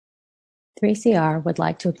3CR would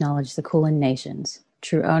like to acknowledge the Kulin Nations,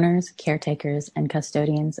 true owners, caretakers, and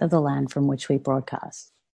custodians of the land from which we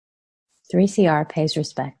broadcast. 3CR pays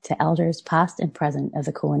respect to elders past and present of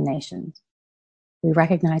the Kulin Nations. We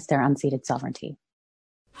recognize their unceded sovereignty.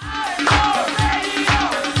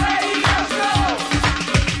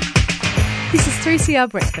 This is 3CR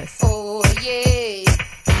Breakfast. Oh, yeah.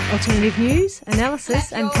 Alternative news,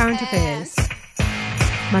 analysis and current affairs.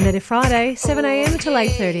 Monday to Friday, 7am till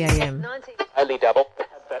 8:30am. Only double.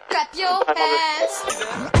 Clap your hands.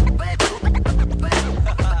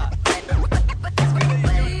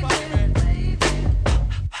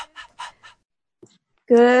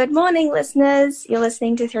 Good morning, listeners. You're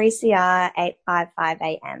listening to 3CR 855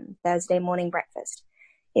 AM, Thursday morning breakfast.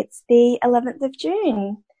 It's the 11th of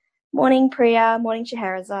June. Morning, Priya. Morning,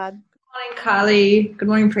 Scheherazade. Morning, Carly. Good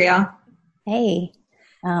morning, Priya. Hey.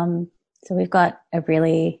 So we've got a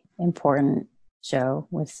really important show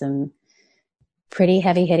with some pretty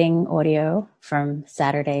heavy-hitting audio from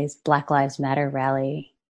Saturday's Black Lives Matter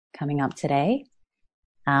rally coming up today.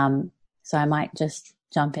 So I might just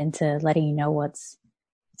jump into letting you know what's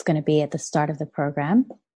going to be at the start of the program.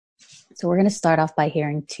 So we're going to start off by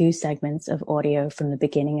hearing two segments of audio from the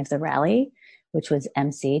beginning of the rally, which was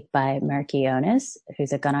emceed by Merki Onus,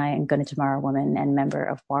 who's a Gunai and Gunditjmara woman and member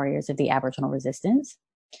of Warriors of the Aboriginal Resistance.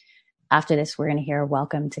 After this, we're going to hear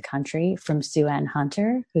Welcome to Country from Sue Ann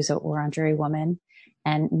Hunter, who's a Wurundjeri woman,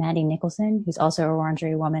 and Mandy Nicholson, who's also a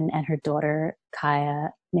Wurundjeri woman, and her daughter, Kaya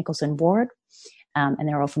Nicholson Ward, and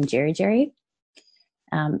they're all from Djeri Djeri.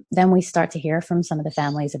 Then we start to hear from some of the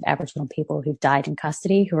families of Aboriginal people who've died in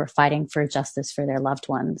custody, who are fighting for justice for their loved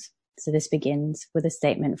ones. So this begins with a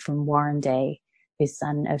statement from Warren Day, who's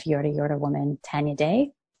son of Yorta Yorta woman Tanya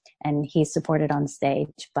Day, and he's supported on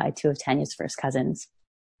stage by two of Tanya's first cousins.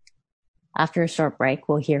 After a short break,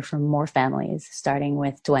 we'll hear from more families, starting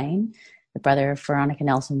with Dwayne, the brother of Veronica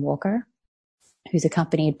Nelson Walker, who's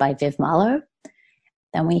accompanied by Viv Malo.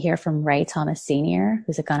 Then we hear from Ray Thomas Sr.,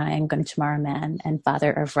 who's a Gunai and Gunditjmara man and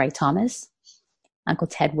father of Ray Thomas, Uncle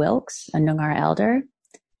Ted Wilkes, a Noongar elder,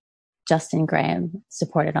 Justin Graham,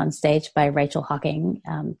 supported on stage by Rachel Hocking,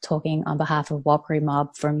 talking on behalf of Warlpiri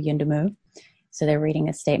Mob from Yuendumu. So they're reading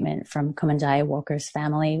a statement from Kumanjaya Walker's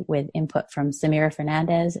family with input from Samira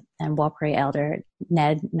Fernandez and Warlpiri elder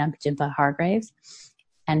Ned Numpjimpa Hargraves.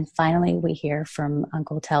 And finally, we hear from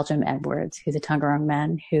Uncle Taljum Edwards, who's a Taungurung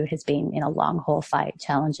man who has been in a long-haul fight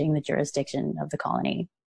challenging the jurisdiction of the colony.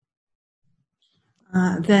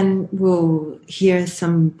 Then we'll hear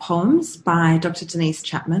some poems by Dr. Denise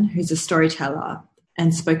Chapman, who's a storyteller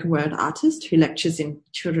and spoken word artist who lectures in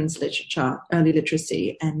children's literature, early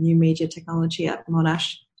literacy, and new media technology at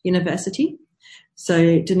Monash University.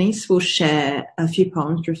 So Denise will share a few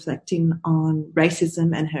poems reflecting on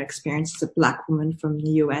racism and her experience as a Black woman from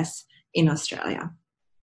the US in Australia.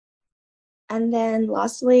 And then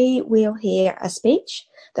lastly, we'll hear a speech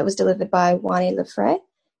that was delivered by Wani Lefray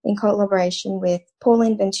in collaboration with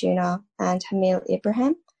Pauline Ventuna and Hamil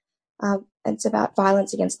Ibrahim. It's about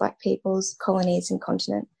violence against Black peoples, colonies and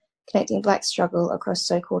continent, connecting Black struggle across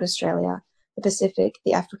so-called Australia, the Pacific,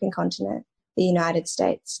 the African continent, the United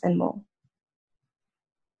States and more.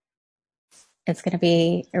 It's going to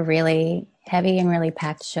be a really heavy and really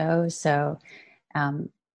packed show, so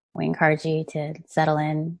we encourage you to settle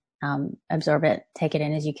in, absorb it, take it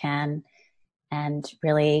in as you can, and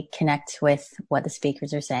really connect with what the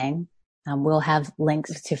speakers are saying. We'll have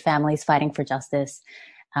links to families fighting for justice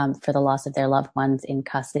for the loss of their loved ones in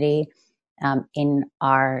custody in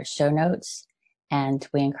our show notes, and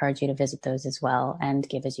we encourage you to visit those as well and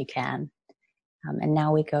give as you can. And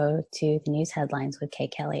now we go to the news headlines with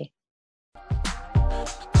Kate Kelly.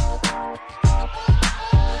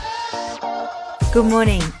 Good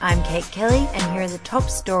morning, I'm Kate Kelly and here are the top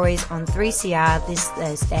stories on 3CR this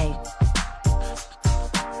Thursday.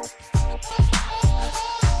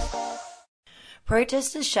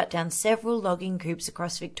 Protesters shut down several logging groups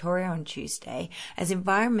across Victoria on Tuesday as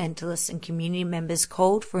environmentalists and community members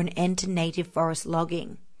called for an end to native forest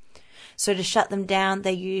logging. So to shut them down,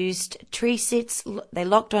 they used tree sits, they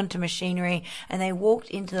locked onto machinery and they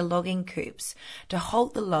walked into the logging coops to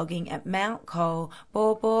halt the logging at Mount Cole,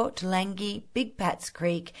 Borbor, Talangi, Big Pats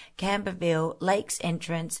Creek, Camberville, Lakes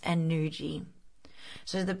Entrance and Nuji.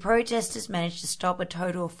 So the protesters managed to stop a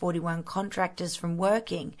total of 41 contractors from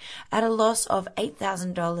working at a loss of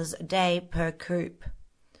 $8,000 a day per coop.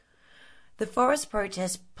 The forest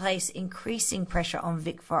protests place increasing pressure on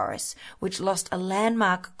Vic Forest, which lost a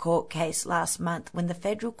landmark court case last month when the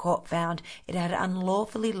federal court found it had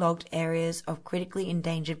unlawfully logged areas of critically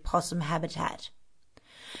endangered possum habitat.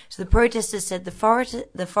 So the protesters said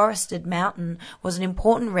the forested mountain was an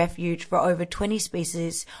important refuge for over 20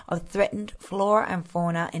 species of threatened flora and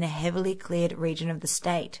fauna in a heavily cleared region of the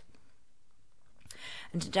state.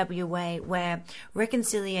 And to WA, where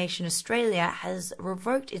Reconciliation Australia has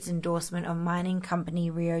revoked its endorsement of mining company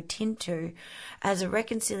Rio Tinto as a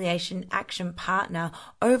reconciliation action partner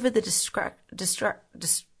over the destruction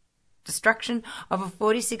of a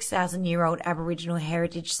 46,000-year-old Aboriginal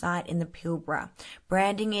heritage site in the Pilbara,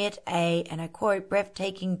 branding it a, and I quote,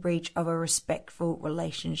 breathtaking breach of a respectful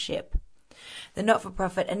relationship. The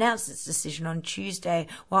not-for-profit announced its decision on Tuesday,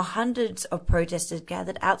 while hundreds of protesters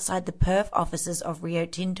gathered outside the Perth offices of Rio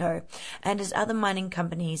Tinto, and as other mining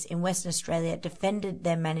companies in Western Australia defended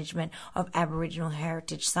their management of Aboriginal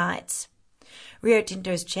heritage sites. Rio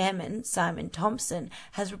Tinto's chairman, Simon Thompson,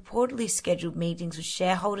 has reportedly scheduled meetings with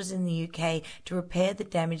shareholders in the UK to repair the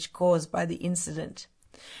damage caused by the incident.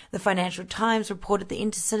 The Financial Times reported the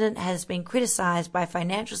incident has been criticised by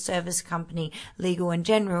financial service company Legal &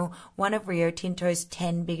 General, one of Rio Tinto's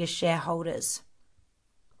 10 biggest shareholders.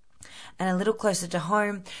 And a little closer to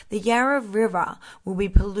home, the Yarra River will be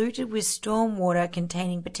polluted with storm water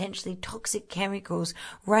containing potentially toxic chemicals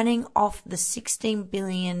running off the $16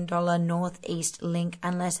 billion Northeast Link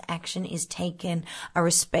unless action is taken, a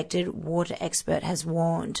respected water expert has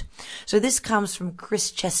warned. So this comes from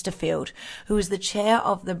Chris Chesterfield, who is the chair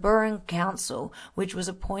of the Burren Council, which was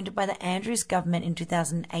appointed by the Andrews government in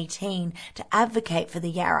 2018 to advocate for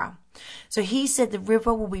the Yarra. So he said the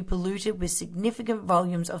river will be polluted with significant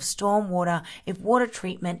volumes of storm water if water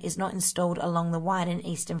treatment is not installed along the Wyden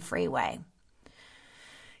Eastern Freeway.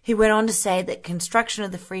 He went on to say that construction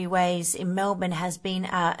of the freeways in Melbourne has been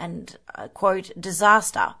quote,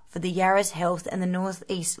 disaster for the Yarra's health, and the North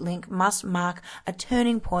East Link must mark a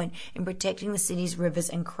turning point in protecting the city's rivers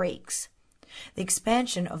and creeks. The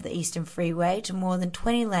expansion of the Eastern Freeway to more than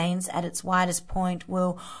 20 lanes at its widest point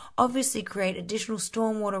will obviously create additional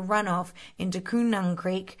stormwater runoff into Coonung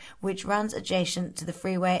Creek, which runs adjacent to the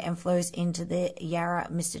freeway and flows into the Yarra,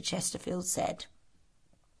 Mr. Chesterfield said.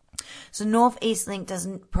 So North East Link does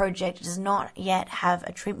not yet have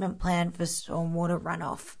a treatment plan for stormwater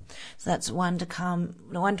runoff. So that's one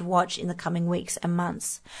to watch in the coming weeks and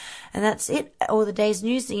months. And that's it, all the day's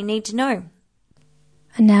news that you need to know.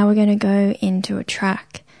 And now we're going to go into a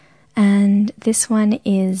track, and this one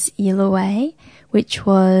is Yillaway, which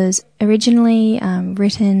was originally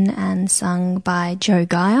written and sung by Joe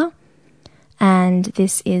Geyer, and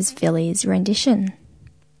this is Philly's rendition,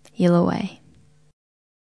 Yillaway.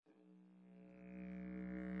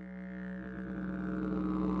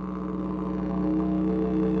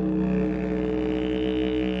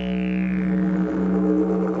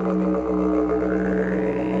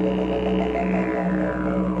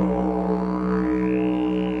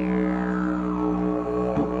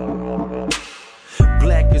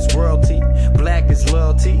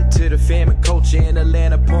 To the family culture in the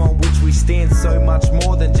land upon which we stand, so much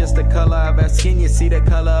more than just the color of our skin. You see, the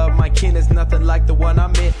color of my kin is nothing like the one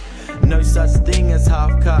I'm in. No such thing as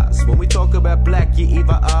half caste. When we talk about black, you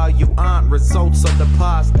either are, you aren't. Results of the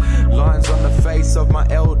past, lines on the face of my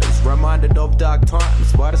elders, reminded of dark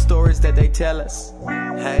times by the stories that they tell us.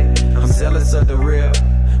 Hey, I'm zealous of the real.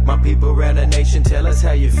 My people around the nation, tell us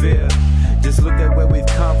how you feel. Just look at where we've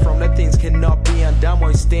come from. That things cannot be undone.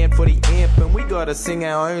 Won't stand for the anthem. We gotta sing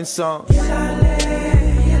our own song.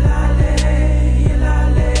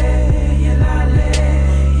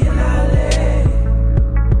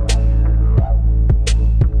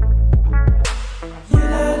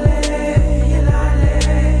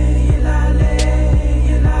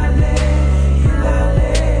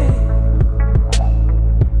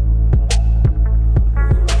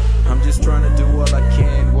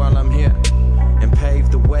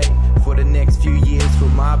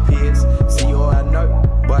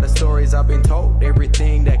 I've been told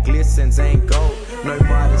everything that glistens ain't gold. No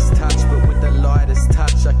Midas touch, but with the lightest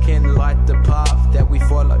touch I can light the path that we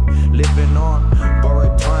follow. Living on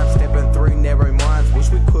borrowed time, stepping through narrow minds.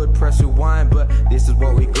 Wish we could press rewind, but this is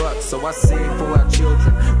what we got. So I say for our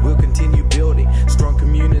children, we'll continue building strong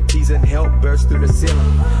communities and help burst through the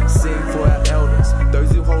ceiling. Sing for our elders,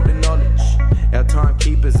 those who hold the knowledge, our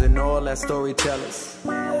timekeepers and all our storytellers.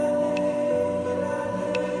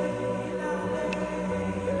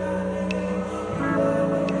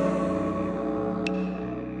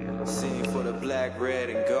 Black, red,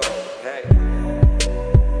 and gold. Hey.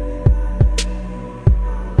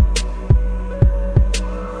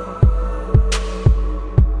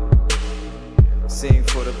 Sing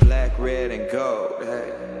for the black, red, and gold.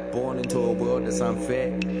 Hey. Born into a world that's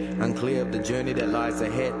unfair, unclear of the journey that lies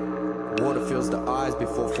ahead. Water fills the eyes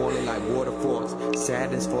before falling like waterfalls.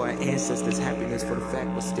 Sadness for our ancestors, happiness for the fact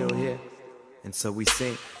we're still here. And so we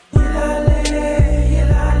sing.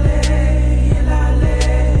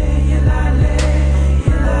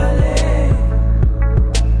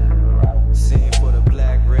 Sing for the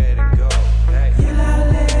black, red, and gold. Hey.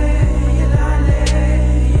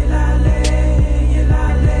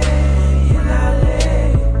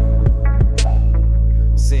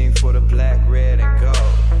 Sing for the black, red, and gold.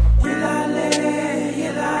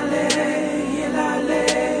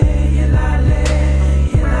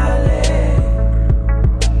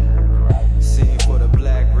 Sing for the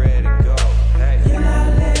black, red, and gold. Hey.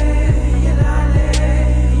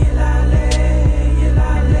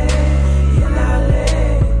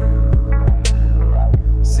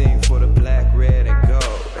 Sing for the black, red, and gold.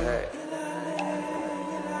 Hey.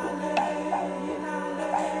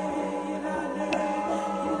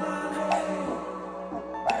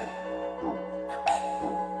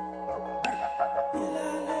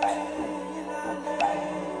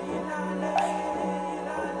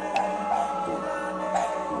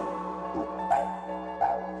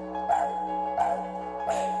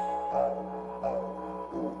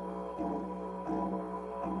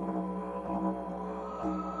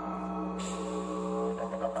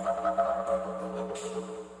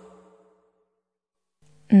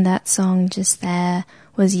 And that song just there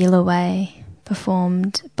was Yilloway,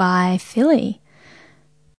 performed by Philly.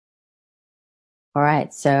 All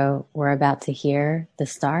right, so we're about to hear the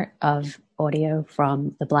start of audio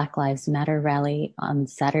from the Black Lives Matter rally on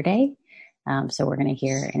Saturday. So we're going to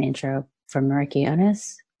hear an intro from Mariki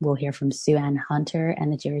Onus. We'll hear from Sue Ann Hunter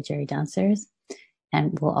and the Jerry Jerry Dancers.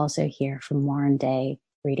 And we'll also hear from Warren Day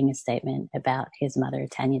reading a statement about his mother,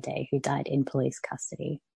 Tanya Day, who died in police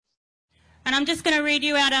custody. And I'm just going to read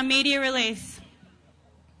you out our media release.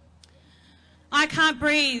 I can't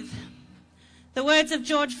breathe. The words of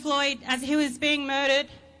George Floyd as he was being murdered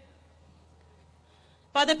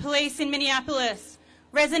by the police in Minneapolis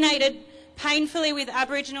resonated painfully with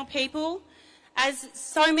Aboriginal people, as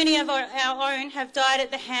so many of our own have died at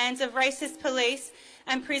the hands of racist police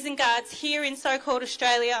and prison guards here in so-called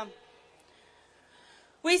Australia.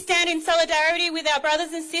 We stand in solidarity with our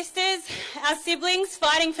brothers and sisters, our siblings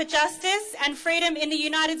fighting for justice and freedom in the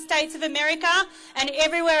United States of America and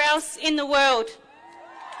everywhere else in the world.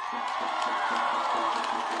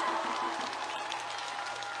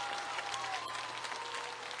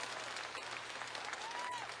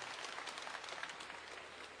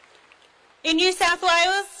 In New South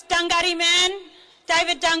Wales, Dunghutti man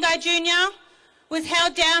David Dungay Jr. was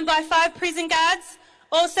held down by 5 prison guards,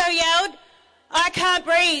 also yelled, "I can't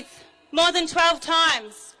breathe," more than 12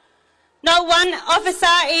 times. Not one officer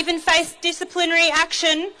even faced disciplinary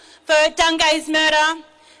action for Dungay's murder,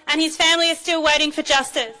 and his family is still waiting for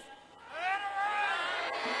justice.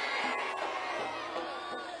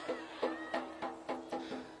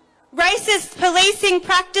 Racist policing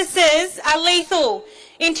practices are lethal.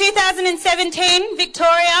 In 2017,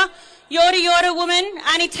 Victoria, Yorta Yorta woman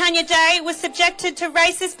Annie Tanya Day was subjected to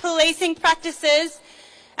racist policing practices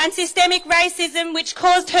and systemic racism which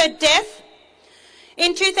caused her death.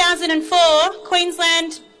 In 2004,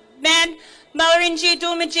 Queensland man Malarinji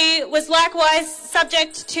Durmaji was likewise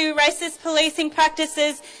subject to racist policing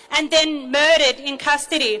practices and then murdered in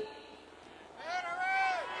custody.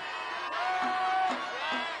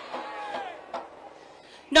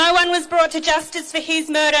 No one was brought to justice for his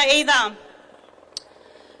murder either.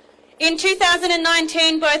 In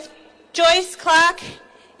 2019, both Joyce Clark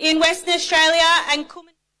in Western Australia and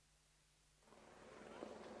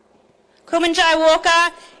Kumanjai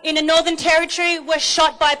Walker in the Northern Territory were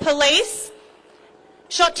shot by police,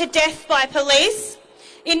 shot to death by police.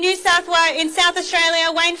 In South Australia,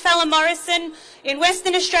 Wayne Fowler Morrison. In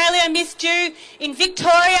Western Australia, Miss Dew. In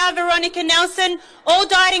Victoria, Veronica Nelson, all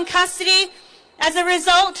died in custody as a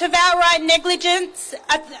result of outright negligence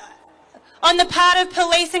on the part of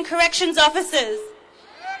police and corrections officers.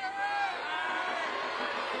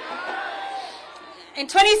 In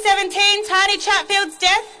 2017, Tani Chatfield's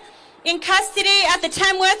death in custody at the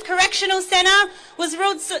Tamworth Correctional Centre was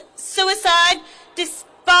ruled suicide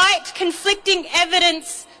despite conflicting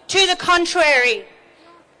evidence to the contrary.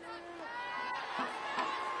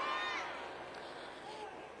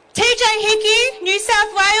 TJ Hickey, New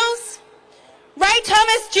South Wales. Ray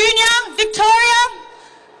Thomas Jr., Victoria.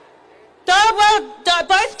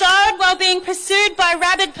 Both died while being pursued by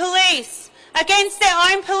rabid police against their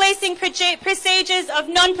own policing procedures of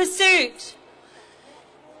non-pursuit.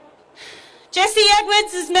 Jesse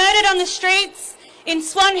Edwards was murdered on the streets in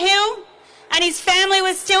Swan Hill and his family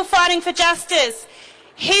was still fighting for justice.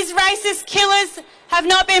 His racist killers have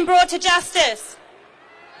not been brought to justice.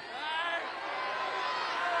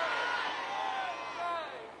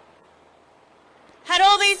 Had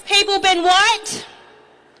all these people been white,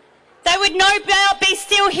 they would no doubt be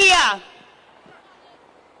still here.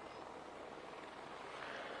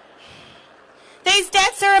 These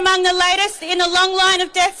deaths are among the latest in a long line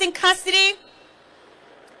of deaths in custody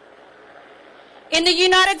in the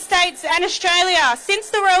United States and Australia. Since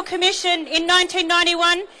the Royal Commission in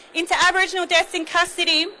 1991 into Aboriginal deaths in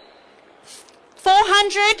custody,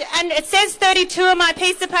 400, and it says 32 on my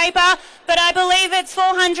piece of paper, but I believe it's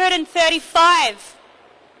 435.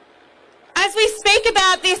 As we speak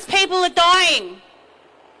about this, people are dying.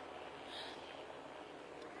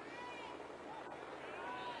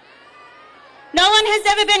 No one has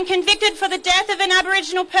ever been convicted for the death of an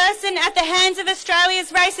Aboriginal person at the hands of Australia's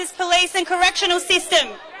racist police and correctional system.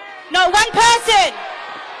 Not one person.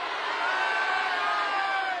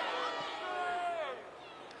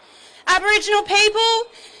 Aboriginal people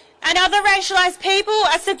and other racialised people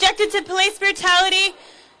are subjected to police brutality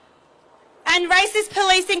and racist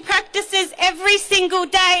policing practices every single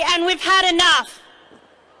day, and we've had enough.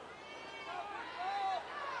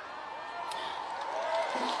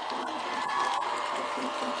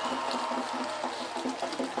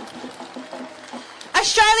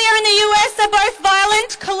 Australia and the US are both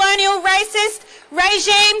violent, colonial, racist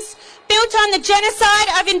regimes built on the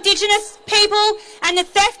genocide of Indigenous people and the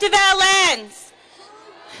theft of our lands.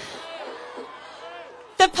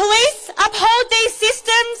 The police uphold these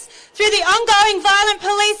systems through the ongoing violent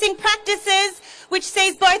policing practices which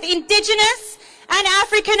sees both Indigenous and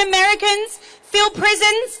African Americans fill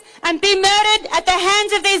prisons and be murdered at the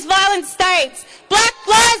hands of these violent states. Black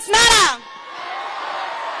Lives Matter!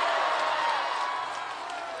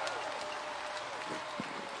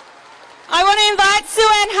 I want to invite Sue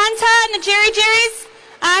Ann Hunter and the Jerry Jerrys.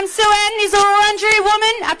 Sue Ann is a Wurundjeri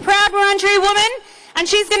woman, a proud Wurundjeri woman, and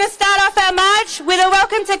she's going to start off our march with a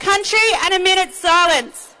welcome to country and a minute's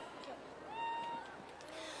silence.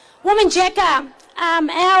 Woman Jekka,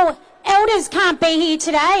 our elders can't be here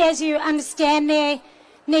today, as you understand they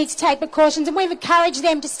need to take precautions, and we've encouraged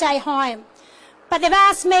them to stay home. But they've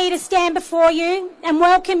asked me to stand before you and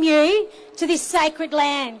welcome you to this sacred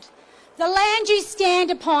land. The land you stand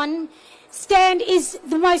is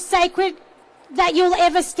the most sacred that you'll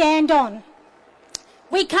ever stand on.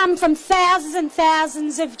 We come from thousands and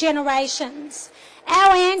thousands of generations.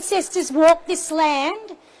 Our ancestors walked this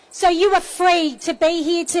land, so you are free to be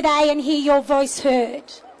here today and hear your voice heard.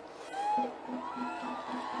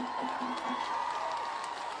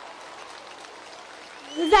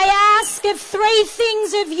 They ask of three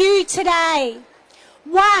things of you today.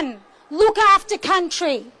 1, look after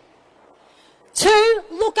country. 2,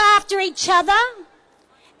 look after each other.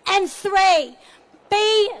 And 3,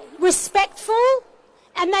 be respectful,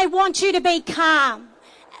 and they want you to be calm.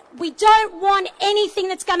 We don't want anything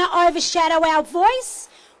that's going to overshadow our voice.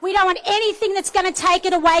 We don't want anything that's going to take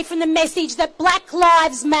it away from the message that Black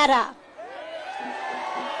Lives Matter.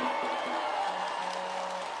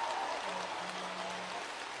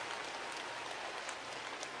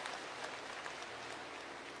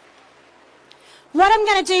 What I'm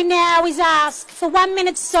going to do now is ask for 1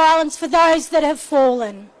 minute's silence for those that have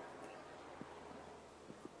fallen.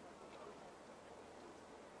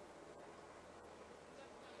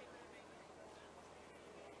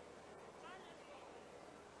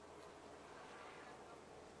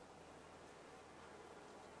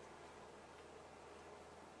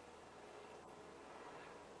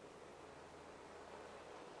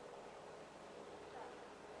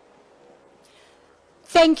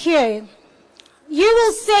 Thank you. You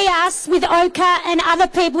will see us with ochre and other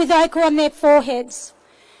people with ochre on their foreheads.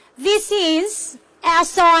 This is our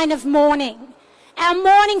sign of mourning. Our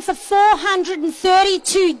mourning for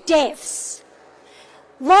 432 deaths.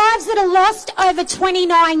 Lives that are lost over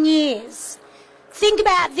 29 years. Think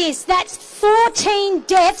about this. That's 14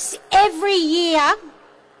 deaths every year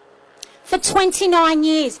for 29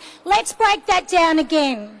 years. Let's break that down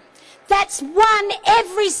again. That's 1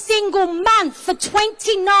 every single month for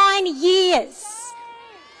 29 years.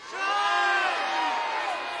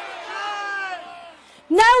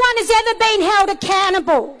 No one has ever been held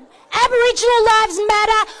accountable. Aboriginal lives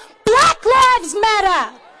matter. Black lives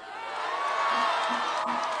matter.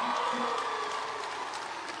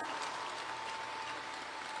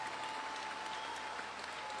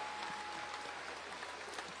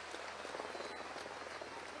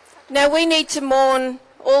 Now we need to mourn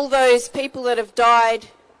all those people that have died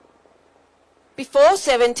before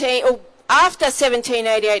 17, or after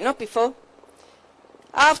 1788, not before.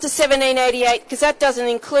 After 1788, because that doesn't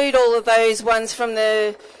include all of those ones from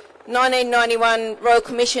the 1991 Royal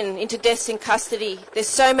Commission into deaths in custody. There's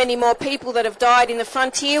so many more people that have died in the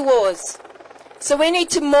frontier wars. So we need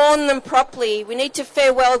to mourn them properly. We need to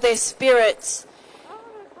farewell their spirits.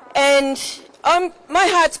 And my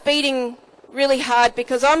heart's beating really hard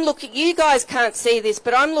because I'm looking, you guys can't see this,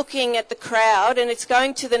 but I'm looking at the crowd and it's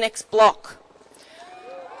going to the next block.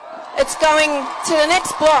 It's going to the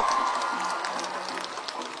next block.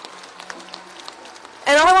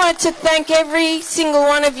 And I wanted to thank every single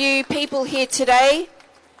one of you people here today,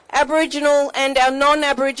 Aboriginal and our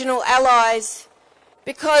non-Aboriginal allies,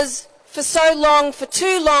 because for so long, for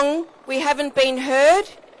too long, we haven't been heard,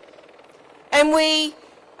 and we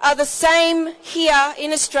are the same here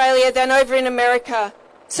in Australia than over in America.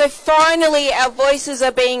 So finally our voices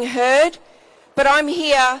are being heard, but I'm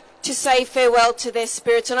here to say farewell to their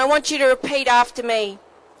spirits, and I want you to repeat after me.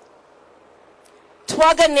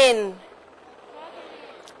 Twaganen.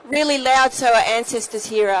 Really loud so our ancestors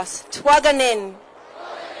hear us. Twaganen.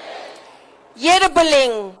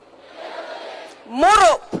 Yerabaling.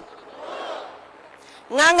 Morup.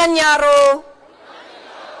 Nganganyaro.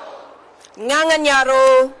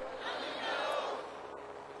 Nganganyaro.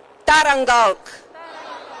 Tarangalk.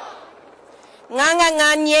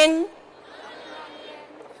 Nganganganyen.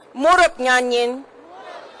 Morup nganyen.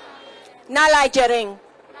 Nalaijaring.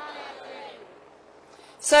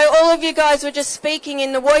 So all of you guys were just speaking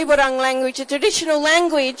in the Woiwurrung language, the traditional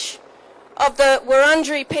language of the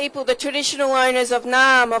Wurundjeri people, the traditional owners of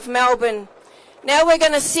Naarm, of Melbourne. Now we're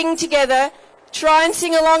going to sing together. Try and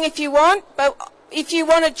sing along if you want, but if you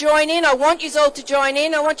want to join in, I want you all to join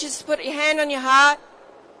in. I want you to put your hand on your heart.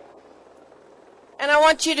 And I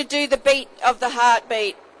want you to do the beat of the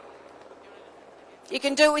heartbeat. You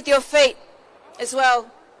can do it with your feet as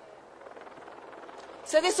well.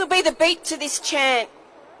 So this will be the beat to this chant.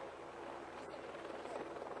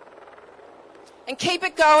 And keep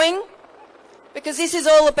it going, because this is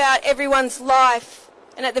all about everyone's life.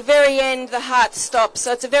 And at the very end, the heart stops.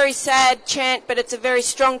 So it's a very sad chant, but it's a very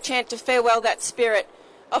strong chant to farewell that spirit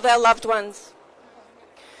of our loved ones.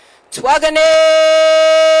 Twaganen,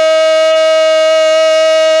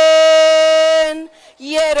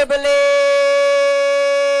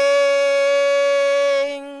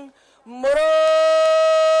 Yerabaling, Moro.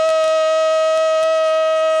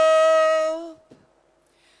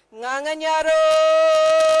 Nganganyaro,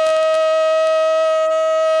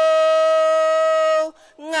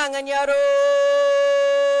 nganganyaro,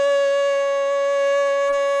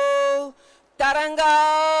 tarangal.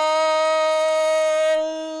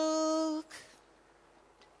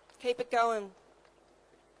 Keep it going.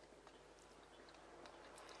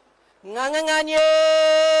 Nganganganyen,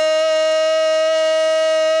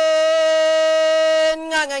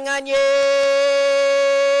 nganganganyen.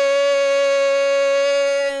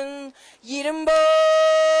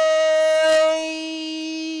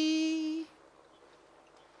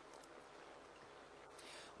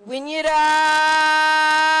 Winyira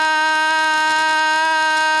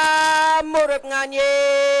Morup nganyen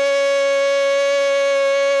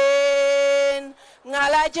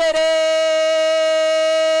Ngalajereng.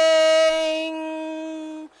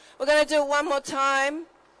 We're going to do it one more time.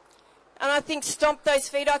 And I think stomp those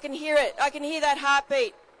feet. I can hear it. I can hear that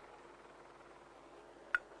heartbeat.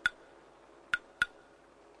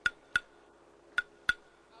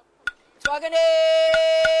 Twaganen,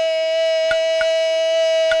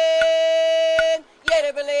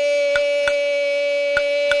 Yerabaling,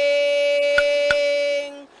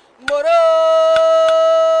 Moro,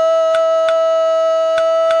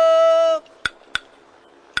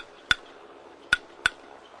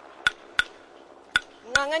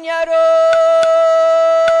 Nganganyaro,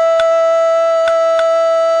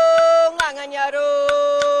 Nganganyaro,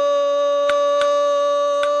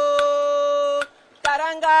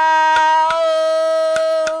 Taranga.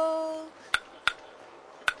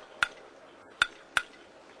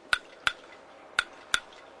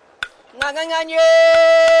 Nganganganyeng,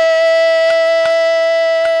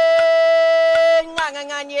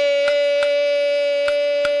 nganganganyeng,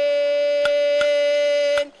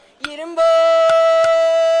 Yirimboy.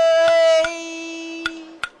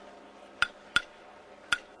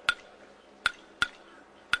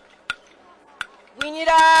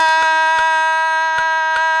 Winyira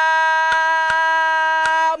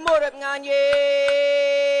Morup nganyen,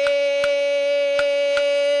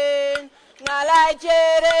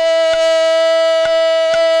 Ngalajere.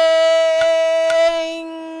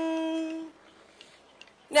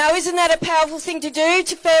 Now, isn't that a powerful thing to do,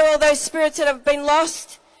 to farewell those spirits that have been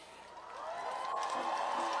lost?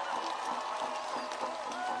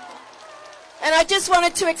 And I just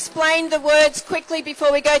wanted to explain the words quickly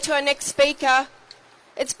before we go to our next speaker.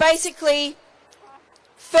 It's basically,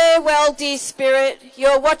 farewell, dear spirit.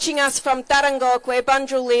 You're watching us from Tarangok, where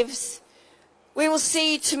Bunjil lives. We will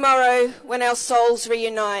see you tomorrow when our souls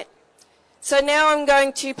reunite. So now I'm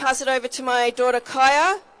going to pass it over to my daughter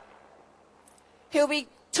Kaya. He'll be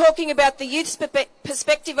talking about the youth's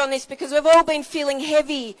perspective on this, because we've all been feeling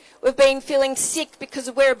heavy. We've been feeling sick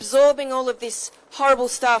because we're absorbing all of this horrible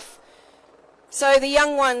stuff. So the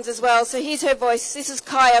young ones as well. So here's her voice. This is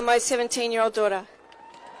Kaya, my 17-year-old daughter.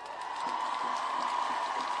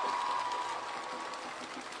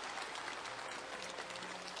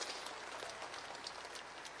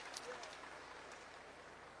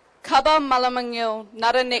 Kaba malamangil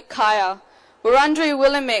naranik Kaya. Wurundjeri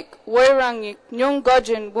Willamik, Woirangik, Nyung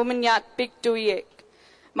Gojin, Womanyat Bik Duyik.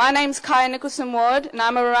 My name's Kaya Nicholson Ward, and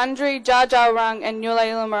I'm a Wurundjeri, Jarjarurrung, and Nyula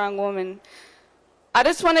Ilamarang woman. I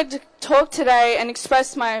just wanted to talk today and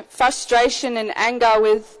express my frustration and anger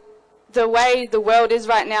with the way the world is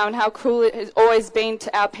right now and how cruel it has always been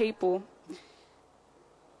to our people.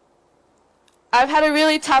 I've had a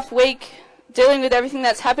really tough week dealing with everything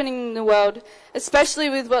that's happening in the world, especially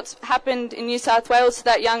with what's happened in New South Wales to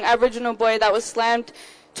that young Aboriginal boy that was slammed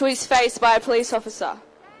to his face by a police officer.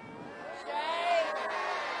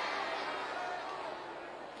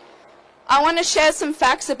 I want to share some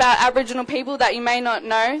facts about Aboriginal people that you may not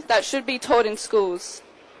know that should be taught in schools.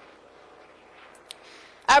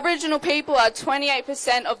 Aboriginal people are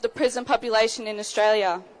 28% of the prison population in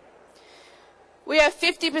Australia. We are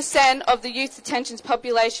 50% of the youth detention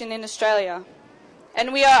population in Australia,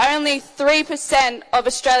 and we are only 3% of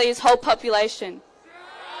Australia's whole population.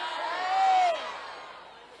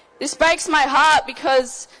 This breaks my heart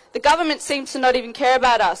because the government seems to not even care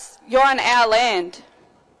about us. You're on our land.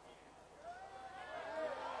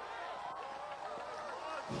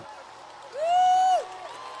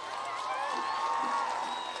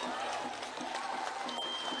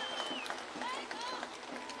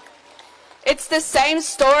 It's the same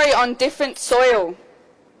story on different soil.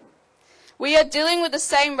 We are dealing with the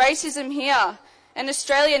same racism here, and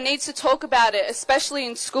Australia needs to talk about it, especially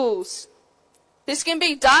in schools. This can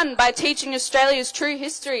be done by teaching Australia's true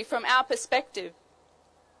history from our perspective,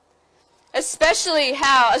 especially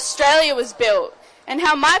how Australia was built and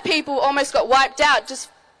how my people almost got wiped out. Just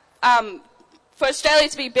for Australia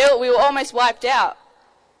to be built, we were almost wiped out.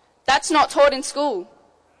 That's not taught in school.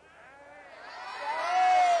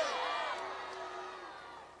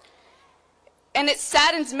 And it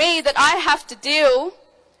saddens me that I have to deal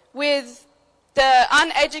with the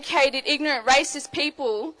uneducated, ignorant, racist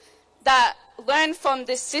people that learn from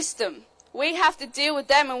this system. We have to deal with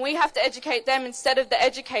them and we have to educate them instead of the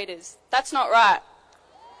educators. That's not right.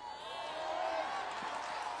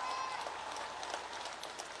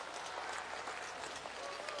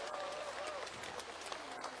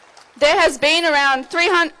 There has been around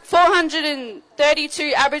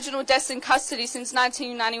 432 Aboriginal deaths in custody since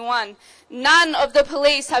 1991. None of the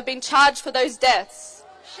police have been charged for those deaths.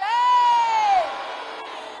 Shame!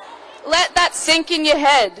 Let that sink in your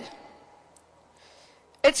head.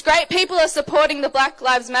 It's great people are supporting the Black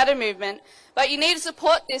Lives Matter movement, but you need to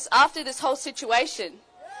support this after this whole situation.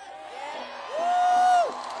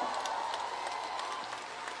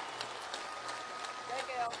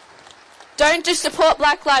 Don't just support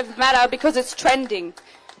Black Lives Matter because it's trending.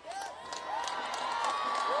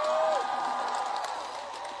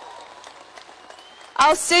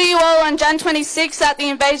 I'll see you all on Jan 26 at the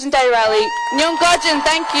Invasion Day rally. Nyung Gojin,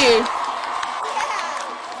 thank you.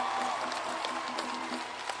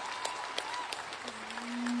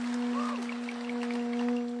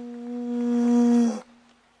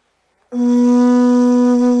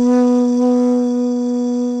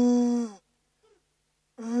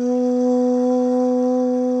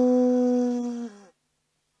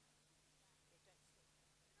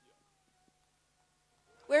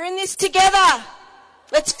 We're in this together.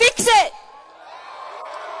 Let's fix it.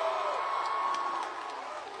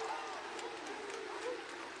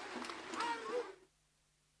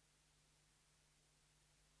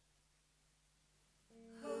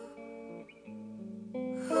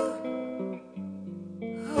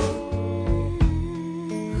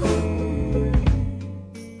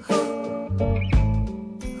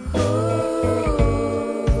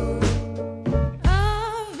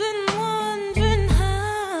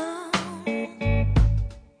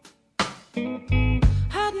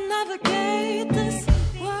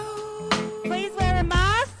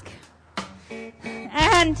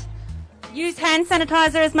 Use hand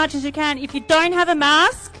sanitizer as much as you can. If you don't have a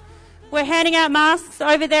mask, we're handing out masks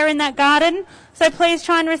over there in that garden. So please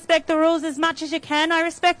try and respect the rules as much as you can. I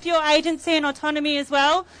respect your agency and autonomy as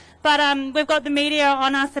well. But we've got the media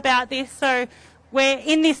on us about this. So we're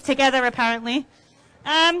in this together, apparently.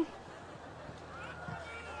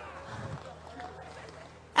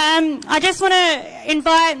 I just want to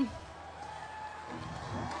invite...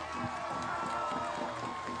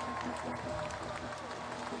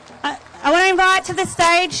 I want to invite to the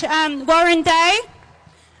stage Warren Day,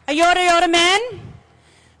 a Yorta Yorta man,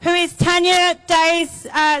 who is Tanya Day's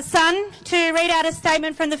son, to read out a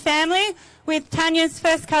statement from the family with Tanya's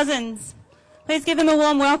first cousins. Please give them a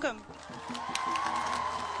warm welcome.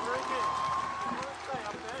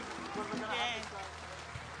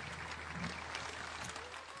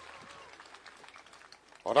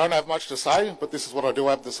 I don't have much to say, but this is what I do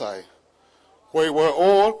have to say. We were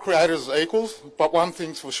all created as equals, but one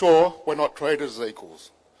thing's for sure, we're not treated as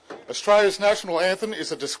equals. Australia's national anthem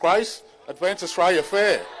is a disgrace. Advance Australia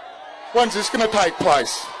Fair. When's this going to take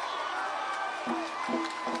place?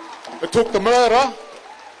 It took the murder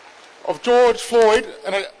of George Floyd,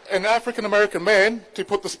 an African-American man, to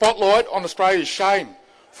put the spotlight on Australia's shame.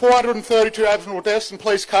 432 Aboriginal deaths in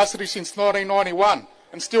police custody since 1991,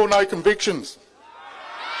 and still no convictions.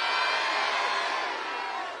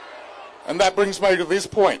 And that brings me to this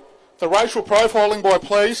point. The racial profiling by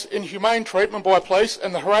police, inhumane treatment by police,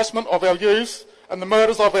 and the harassment of our youth, and the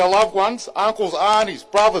murders of our loved ones, uncles, aunties,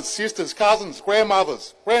 brothers, sisters, cousins,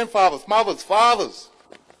 grandmothers, grandfathers, mothers, fathers.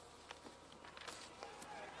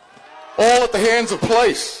 All at the hands of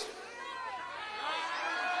police.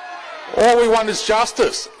 All we want is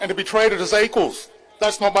justice, and to be treated as equals.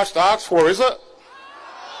 That's not much to ask for, is it?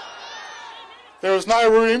 There is no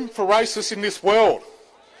room for racists in this world.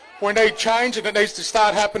 We need change, and it needs to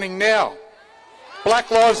start happening now.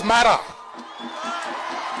 Black Lives Matter.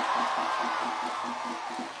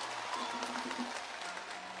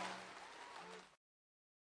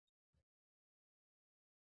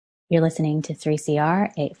 You're listening to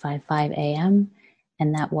 3CR 855 AM,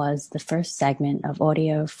 and that was the first segment of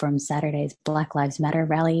audio from Saturday's Black Lives Matter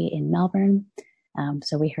rally in Melbourne.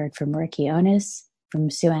 So we heard from Ricky Onus,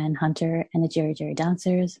 from Sue-Ann Hunter and the Jerry Jerry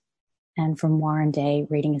Dancers, and from Warren Day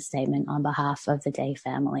reading a statement on behalf of the Day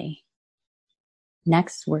family.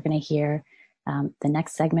 Next, we're going to hear the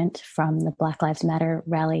next segment from the Black Lives Matter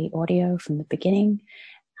rally audio from the beginning.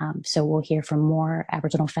 So we'll hear from more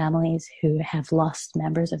Aboriginal families who have lost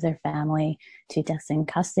members of their family to deaths in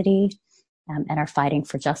custody and are fighting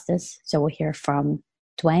for justice. So we'll hear from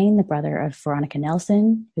Dwayne, the brother of Veronica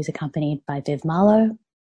Nelson, who's accompanied by Viv Marlowe.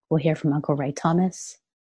 We'll hear from Uncle Ray Thomas,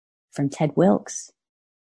 from Ted Wilkes,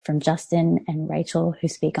 from Justin and Rachel, who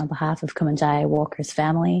speak on behalf of Kumanjaya Walker's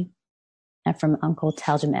family, and from Uncle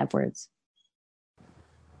Taljum Edwards.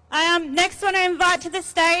 Next one I invite to the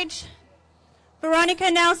stage Veronica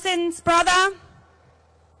Nelson's brother,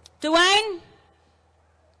 Dwayne.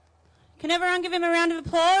 Can everyone give him a round of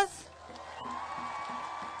applause?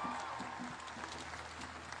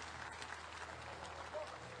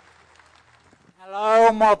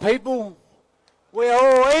 Hello, my people. We're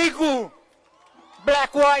all equal.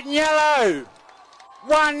 Black, white and yellow.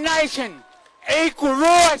 One nation. Equal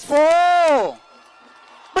rights for all.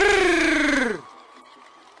 Brrr.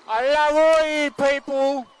 I love all you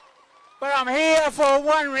people, but I'm here for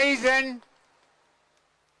one reason,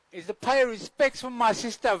 is to pay respects for my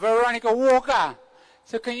sister, Veronica Walker.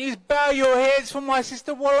 So can you bow your heads for my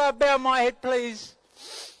sister while I bow my head, please?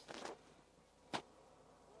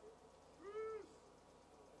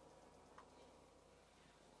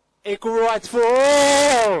 Equal rights for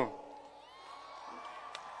all.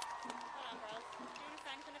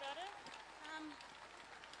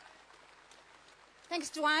 Thanks,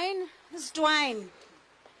 Dwayne. This is Dwayne.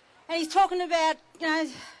 And he's talking about,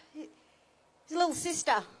 his little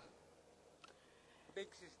sister. Big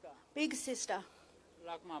sister. Big sister.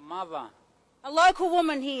 Like my mother. A local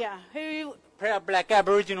woman here who... Proud black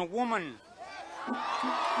Aboriginal woman.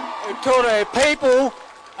 Who taught her people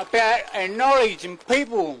about her knowledge and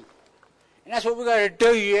people. And that's what we've got to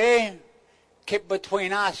do, yeah? Keep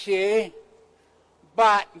between us, yeah?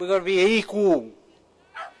 But we've got to be equal.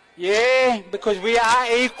 Yeah, because we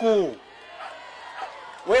are equal.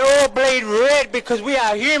 We all bleed red because we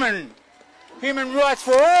are human. Human rights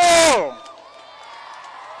for all.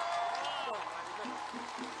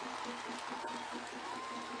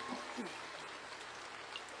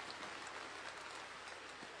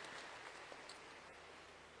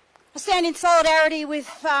 I stand in solidarity with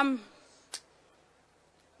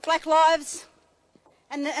Black lives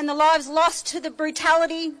and the lives lost to the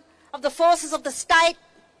brutality of the forces of the state.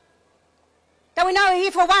 That we know we're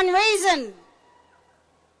here for one reason.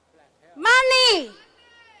 Money!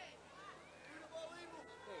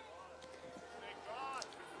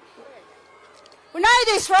 We know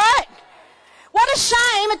this, right? 1 What a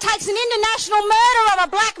shame it takes an international murder of a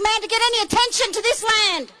black man to get any attention to this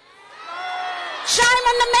land. Shame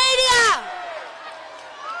on the media.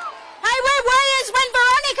 Hey, where were you when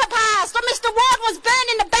Veronica passed or Mr. Ward was burned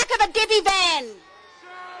in the back of a divvy van?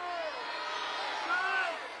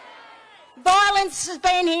 Violence has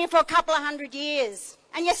been here for a couple of 100 years,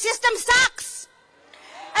 and your system sucks.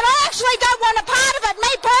 And I actually don't want a part of it. Me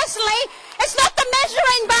personally, it's not the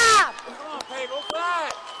measuring bar. Come on, people,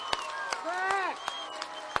 back. Back.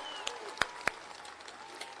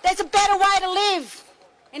 There's a better way to live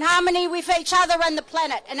in harmony with each other and the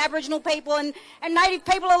planet, and Aboriginal people and Native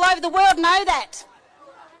people all over the world know that.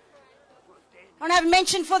 I want to have a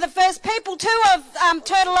mention for the first people too of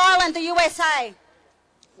Turtle Island, the USA.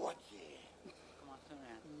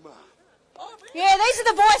 Yeah, these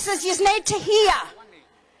are the voices you need to hear.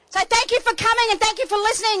 So thank you for coming and thank you for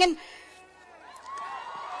listening. And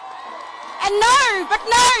no,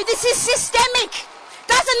 this is systemic.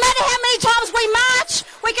 Doesn't matter how many times we march,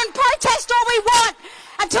 we can protest all we want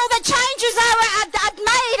until the changes are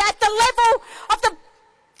made at the level of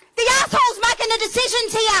the assholes making the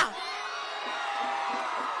decisions here.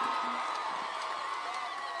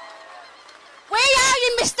 Where are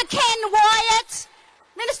you, Mr. Ken Wyatt?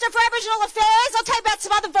 Minister for Aboriginal Affairs, I'll tell you about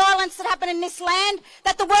some other violence that happened in this land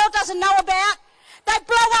that the world doesn't know about. They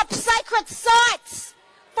blow up sacred sites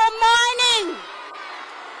for mining.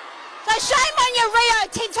 So shame on you, Rio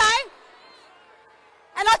Tinto.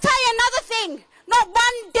 And I'll tell you another thing, not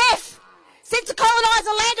one death since the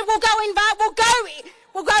coloniser landed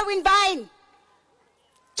will go in vain.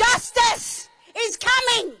 Justice is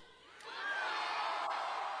coming.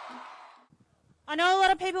 I know a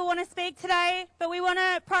lot of people want to speak today, but we want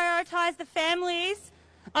to prioritise the families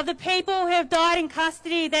of the people who have died in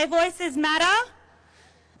custody. Their voices matter,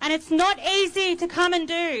 and it's not easy to come and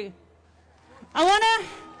do. I want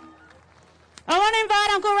to invite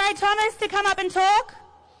Uncle Ray Thomas to come up and talk.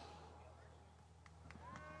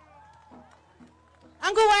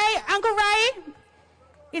 Uncle Ray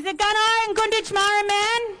is a Gunai and Gunditj Mara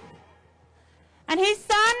man, and his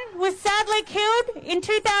son was sadly killed in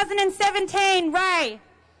 2017. Ray.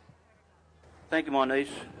 Thank you, my niece.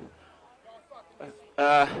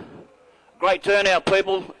 Great turnout,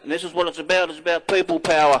 people, and this is what it's about. It's about people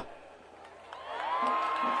power.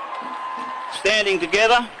 Standing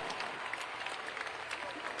together,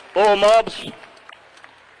 all mobs,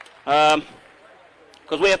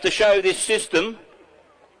 because we have to show this system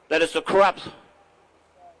that it's a corrupt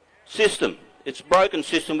system. It's a broken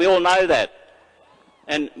system. We all know that.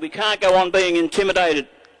 And we can't go on being intimidated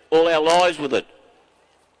all our lives with it.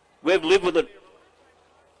 We've lived with it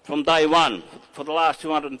from day one for the last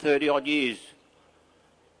 230 odd years.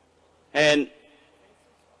 And,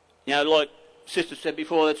 you know, like Sister said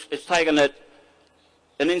before, it's taken an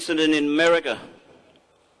incident in America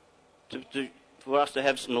for us to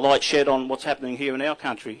have some light shed on what's happening here in our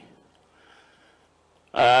country.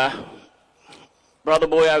 Brother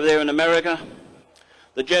boy over there in America,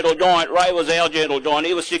 the gentle giant, Ray was our gentle giant.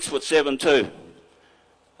 He was 6'7" too.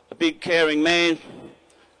 A big caring man,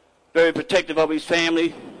 very protective of his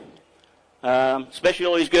family, especially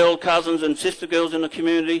all his girl cousins and sister girls in the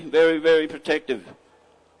community, very, very protective.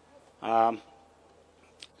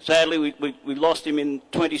 Sadly, we lost him in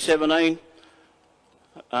 2017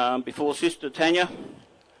 before Sister Tanya,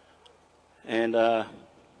 and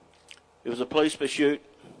it was a police pursuit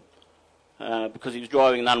because he was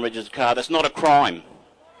driving an unregistered car. That's not a crime.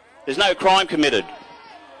 There's no crime committed.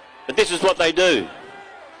 But this is what they do.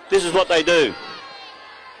 This is what they do.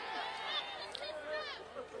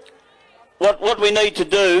 What we need to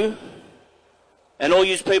do, and all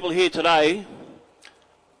you people here today,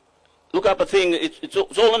 look up a thing. It's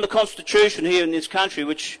all in the Constitution here in this country,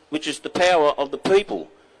 which is the power of the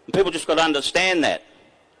people. And people just got to understand that.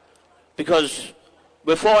 Because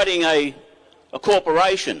we're fighting a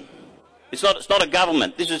corporation. It's not a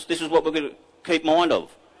government. This is what we're going to keep mind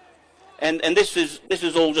of. And this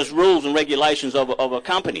is all just rules and regulations of a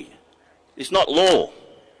company. It's not law.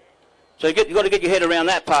 So you've got to get your head around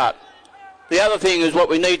that part. The other thing is what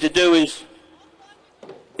we need to do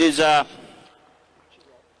is a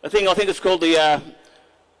thing I think it's called the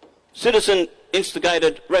Citizen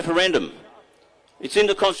Instigated Referendum. It's in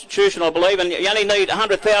the Constitution, I believe, and you only need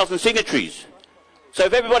 100,000 signatories. So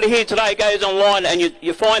if everybody here today goes online and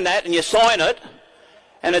you find that and you sign it,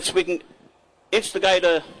 and we can instigate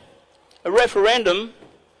a referendum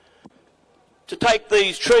to take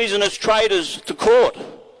these treasonous traitors to court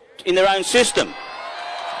in their own system.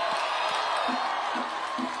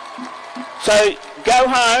 So go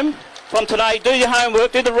home from today, do your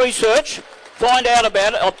homework, do the research, find out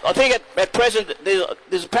about it. I think at present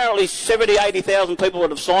there's apparently 70,000, 80,000 people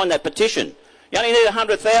that have signed that petition. You only need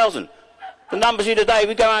 100,000. The numbers here today,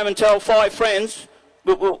 we go home and tell 5 friends,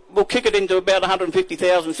 we'll kick it into about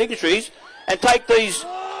 150,000 signatories, and take these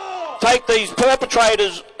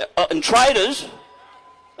perpetrators and traitors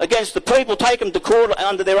against the people, take them to court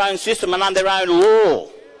under their own system and under their own law,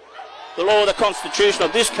 the law of the Constitution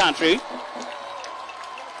of this country.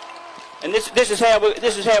 And this is how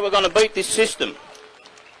we're going to beat this system.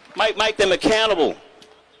 Make them accountable.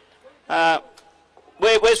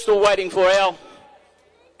 We're still waiting for our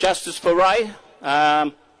justice for Ray.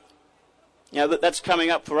 That's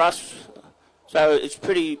coming up for us. So it's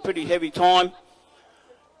pretty heavy time.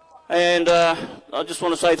 And I just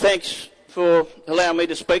want to say thanks for allowing me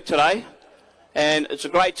to speak today. And it's a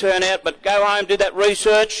great turnout. But go home, do that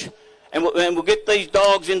research, and we'll get these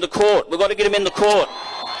dogs into court. We've got to get them in the court.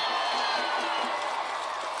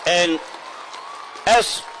 And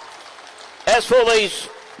as for these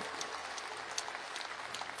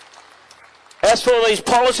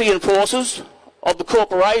policy enforcers of the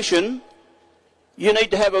corporation, you need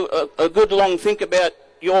to have a good long think about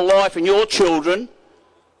your life and your children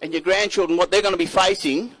and your grandchildren, what they're going to be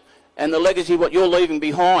facing, and the legacy what you're leaving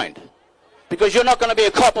behind. Because you're not going to be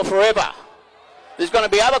a copper forever. There's going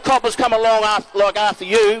to be other coppers come along after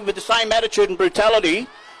you with the same attitude and brutality,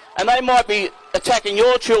 and they might be attacking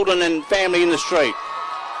your children and family in the street.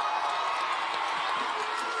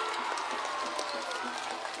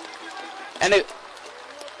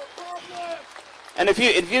 And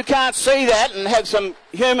if you can't see that and have some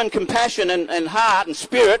human compassion and heart and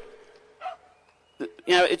spirit,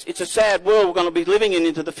 it's a sad world we're going to be living in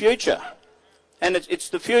into the future. And it's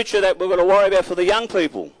the future that we're going to worry about for the young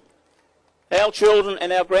people. Our children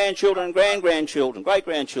and our grandchildren and grand-grandchildren,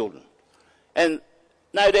 great-grandchildren. And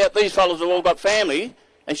no doubt these fellows have all got family,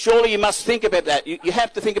 and surely you must think about that. You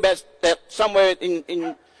have to think about that somewhere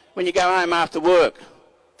in when you go home after work.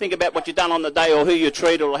 Think about what you've done on the day, or who you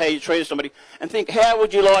treated, or how you treated somebody, and think, how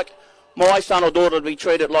would you like my son or daughter to be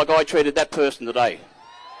treated like I treated that person today?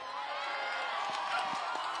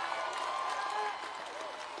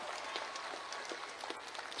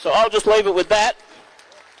 So I'll just leave it with that.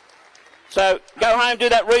 So go home, do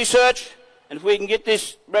that research, and if we can get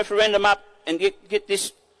this referendum up and get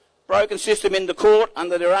this broken system in the court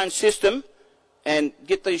under their own system, and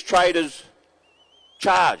get these traitors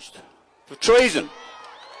charged for treason.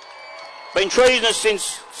 Been treasonous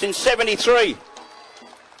since 73.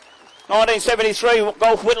 1973,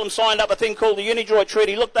 Gough Whitlam signed up a thing called the Unidroit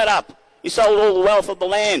Treaty. Look that up. He sold all the wealth of the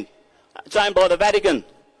land. It's owned by the Vatican.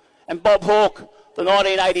 And Bob Hawke, the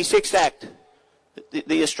 1986 Act,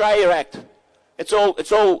 the Australia Act. It's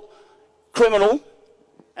all criminal,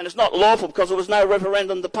 and it's not lawful because there was no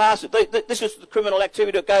referendum to pass it. This is the criminal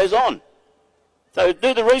activity that goes on. So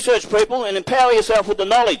do the research, people, and empower yourself with the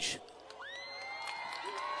knowledge.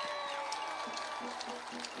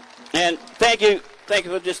 And thank you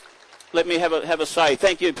for just letting me have a say.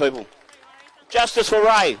 Thank you, people. Justice for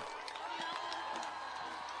Ray.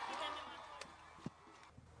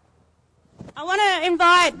 I want to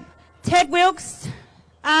invite Ted Wilkes,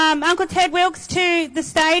 Uncle Ted Wilkes, to the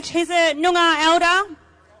stage. He's a Noongar elder.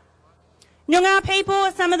 Noongar people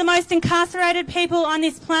are some of the most incarcerated people on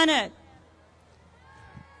this planet.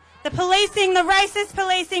 The racist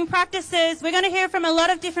policing practices, we're going to hear from a lot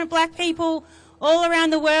of different black people all around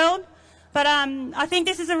the world, but I think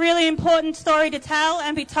this is a really important story to tell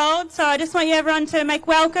and be told, so I just want you everyone to make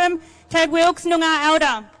welcome Ted Wilkes, Noongar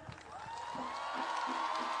elder.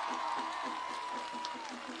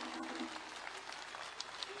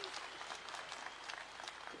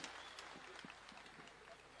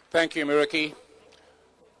 Thank you, Miriki.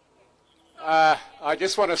 I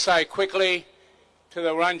just want to say quickly to the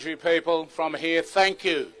Wurundjeri people from here, thank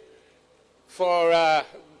you for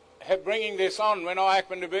bringing this on when I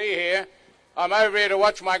happen to be here. I'm over here to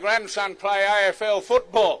watch my grandson play AFL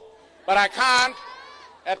football, but I can't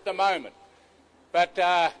at the moment. But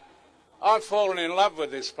I've fallen in love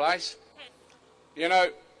with this place. You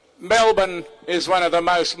know, Melbourne is one of the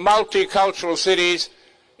most multicultural cities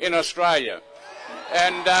in Australia.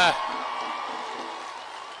 And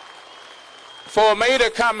for me to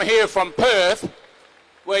come here from Perth,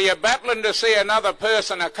 where you're battling to see another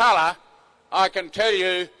person of colour, I can tell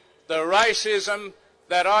you the racism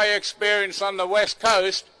that I experience on the West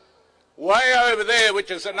Coast, way over there,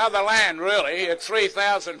 which is another land really, at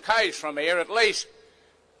 3,000 k's from here at least,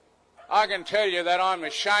 I can tell you that I'm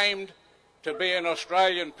ashamed to be an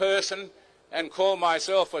Australian person and call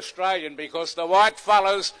myself Australian, because the white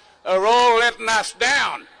fellas are all letting us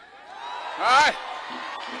down. Right?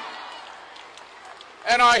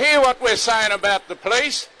 and I hear what we're saying about the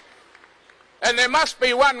police, and there must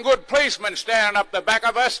be one good policeman standing up the back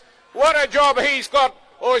of us. What a job he's got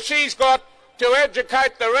or she's got to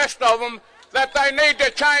educate the rest of them that they need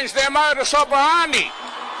to change their modus operandi.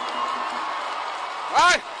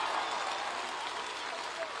 Right?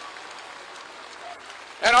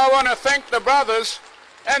 And I want to thank the brothers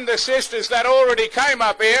and the sisters that already came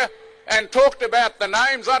up here and talked about the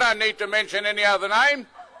names. I don't need to mention any other name,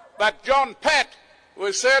 but John Pat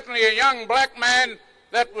was certainly a young black man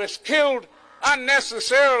that was killed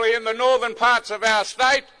unnecessarily in the northern parts of our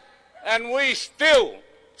state, and we still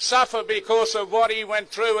suffer because of what he went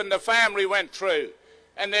through and the family went through.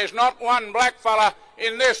 And there's not one black fella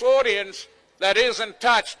in this audience that isn't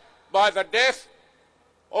touched by the death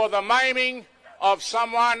or the maiming of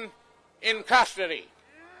someone in custody.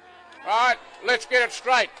 Right? Let's get it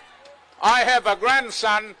straight. I have a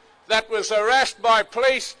grandson that was harassed by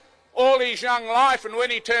police all his young life, and when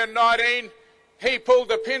he turned 19, he pulled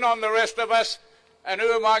the pin on the rest of us. And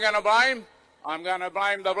who am I going to blame? I'm going to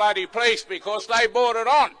blame the bloody police because they brought it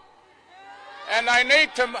on. And they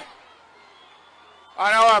need to...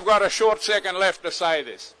 I know I've got a short second left to say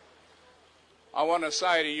this. I want to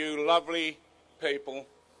say to you lovely people,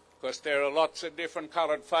 because there are lots of different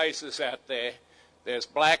coloured faces out there. There's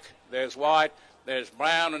black, there's white, there's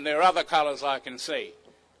brown, and there are other colours I can see.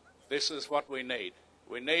 This is what we need.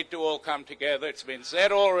 We need to all come together. It's been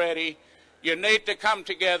said already. You need to come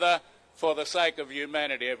together for the sake of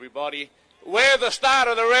humanity, everybody. We're the start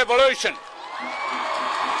of the revolution.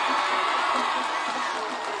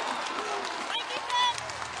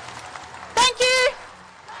 Thank you.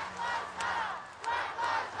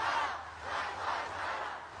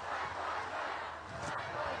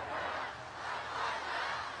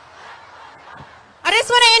 I just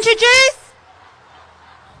want to introduce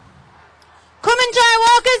Kumanjai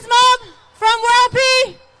Walker's mob from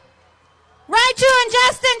Werribee, Rachel and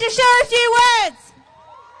Justin, to share a few words.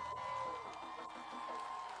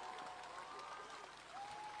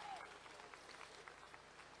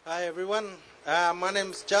 Hi everyone, my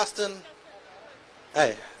name's Justin.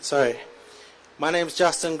 My name's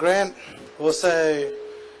Justin Grant. Also,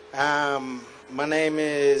 my name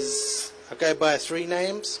is, I go by 3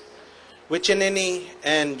 names, Wichinini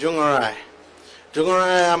and Jungarai.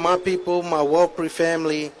 Jungarai are my people, my Warlpiri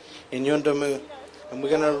family in Yundamu. And we're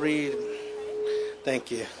going to read,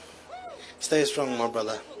 thank you. Stay strong, my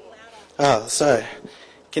brother. Oh, sorry.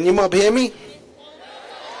 Can you mob hear me?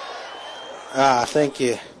 Thank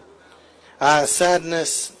you.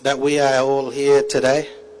 Sadness that we are all here today,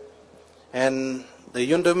 and the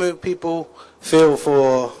Yundamu people feel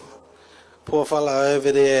for poor fella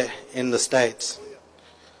over there in the States.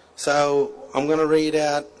 So I'm going to read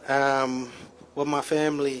out what my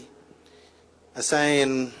family are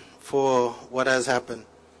saying for what has happened.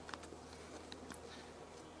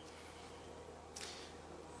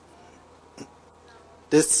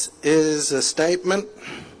 This is a statement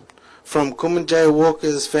from Kumanjai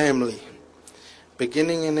Walker's family.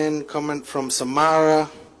 Beginning and end comment from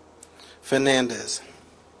Samara Fernandez.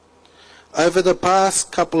 Over the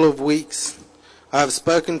past couple of weeks, I have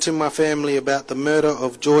spoken to my family about the murder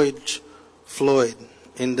of George Floyd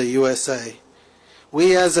in the USA.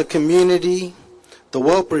 We as a community, the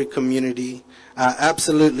Warlpiri community, are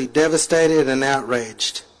absolutely devastated and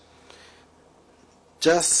outraged.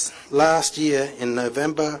 Just last year in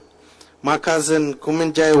November, my cousin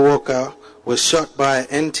Kumanjai Walker was shot by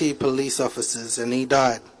NT police officers and he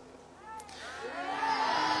died.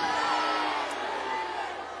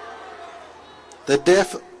 The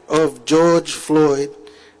death of George Floyd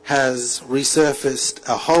has resurfaced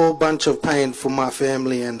a whole bunch of pain for my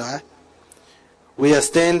family and I. We are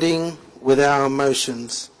standing with our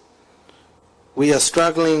emotions. We are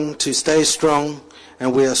struggling to stay strong,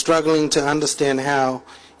 and we are struggling to understand how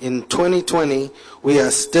in 2020 we are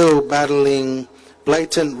still battling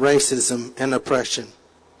blatant racism and oppression.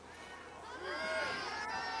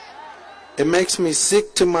 It makes me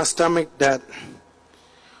sick to my stomach that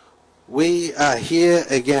we are here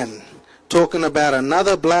again talking about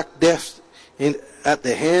another black death at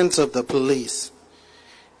the hands of the police.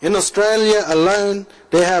 In Australia alone,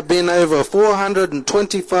 there have been over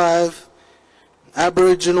 425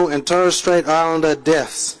 Aboriginal and Torres Strait Islander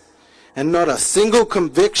deaths, and not a single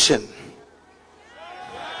conviction.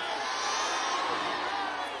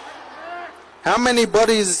 How many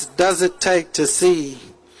bodies does it take to see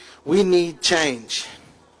we need change?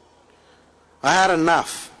 I had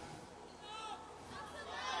enough.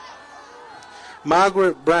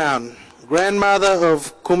 Margaret Brown, grandmother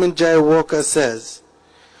of Kumanjai Walker, says,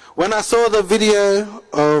 "When I saw the video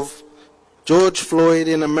of George Floyd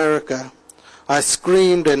in America, I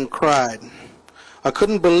screamed and cried. I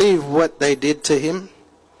couldn't believe what they did to him.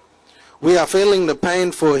 We are feeling the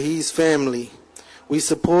pain for his family. We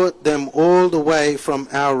support them all the way from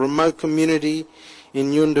our remote community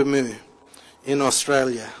in Yuendumu in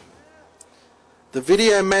Australia. The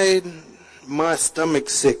video made my stomach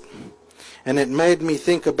sick, and it made me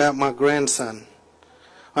think about my grandson.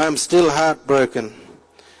 I am still heartbroken.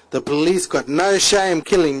 The police got no shame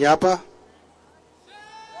killing Yapa.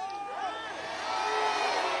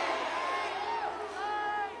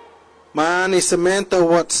 My auntie Samantha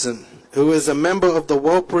Watson, who is a member of the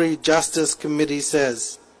Warlpiri Justice Committee,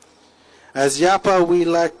 says, as Yapa we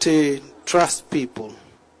like to trust people,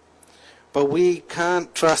 but we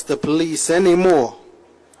can't trust the police anymore.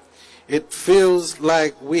 It feels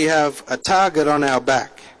like we have a target on our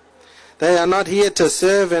back. They are not here to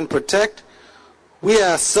serve and protect. We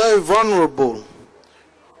are so vulnerable.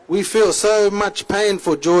 We feel so much pain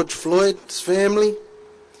for George Floyd's family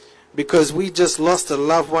because we just lost a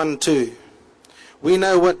loved one too. We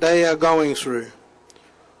know what they are going through.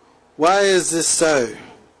 Why is this so?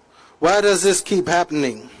 Why does this keep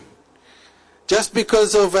happening? Just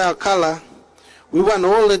because of our color, we want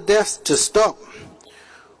all the deaths to stop.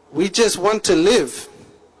 We just want to live.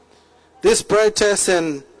 This protest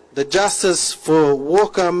and the Justice for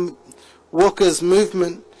Walkers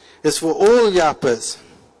movement is for all Yapas.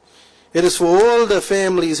 It is for all the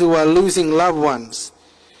families who are losing loved ones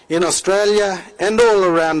in Australia and all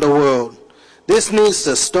around the world. This needs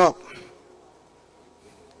to stop.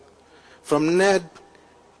 From Ned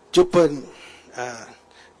Jumpa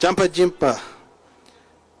Jimpa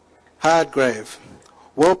Hardgrave,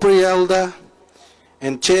 Warlpiri elder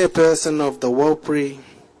and chairperson of the Warlpiri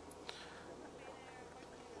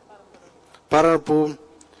Parapu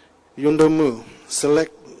Yuendumu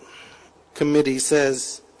Select Committee,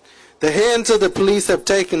 says, the hands of the police have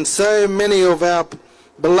taken so many of our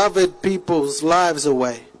beloved people's lives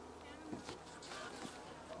away.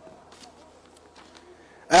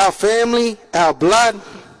 Our family, our blood,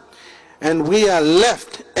 and we are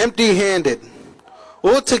left empty-handed.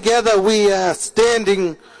 Altogether we are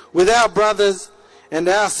standing with our brothers and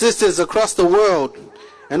our sisters across the world,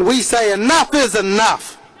 and we say enough is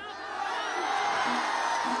enough.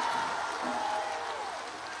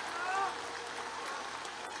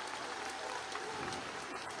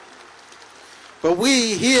 But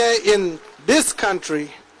we here in this country,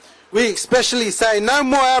 we especially say no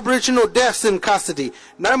more Aboriginal deaths in custody,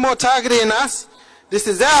 no more targeting us. This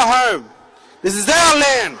is our home. This is our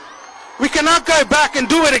land. We cannot go back and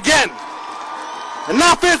do it again.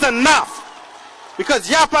 Enough is enough. Because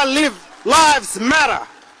Yapa lives matter.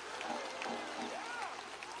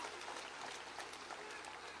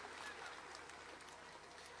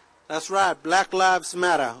 That's right, Black lives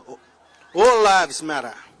matter. All lives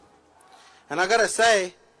matter. And I gotta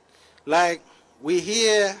say, like, we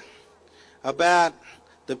hear about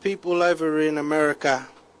the people over in America,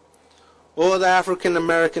 all the African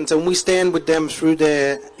Americans, and we stand with them through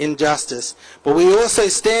their injustice. But we also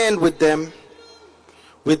stand with them,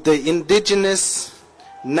 with the indigenous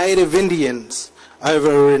Native Indians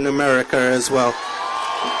over in America as well,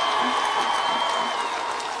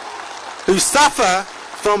 who suffer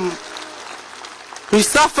from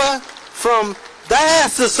their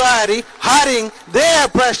society hiding their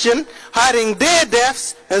oppression, hiding their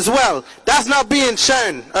deaths as well. That's not being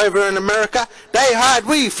shown over in America. They hide,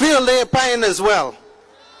 we feel their pain as well.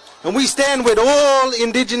 And we stand with all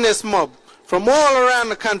indigenous mob from all around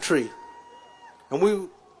the country. And we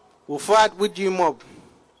will fight with you mob.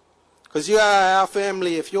 Because you are our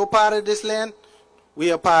family. If you're part of this land,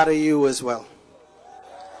 we are part of you as well.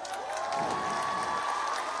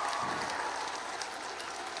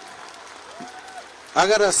 I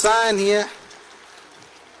got a sign here.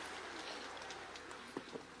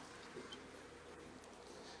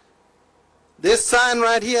 This sign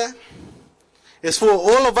right here is for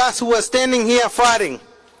all of us who are standing here fighting.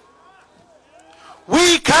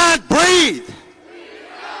 We can't breathe.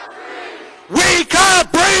 We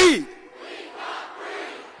can't breathe.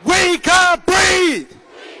 We can't breathe.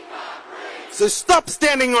 So stop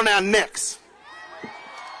standing on our necks.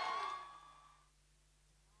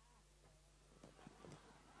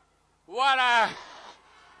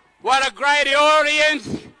 What a great audience,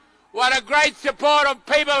 what a great support of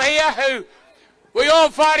people here who we all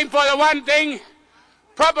fighting for the one thing,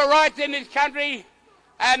 proper rights in this country,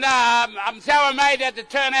 and I'm so amazed at the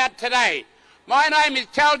turnout today. My name is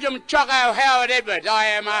Taljum Choco Howard Edwards. I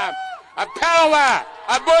am a Palawa,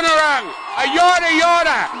 a Bunurong, a Yorta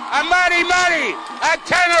Yorta, a Muddy Muddy, a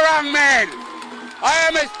Tanarang man. I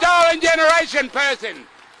am a stolen generation person,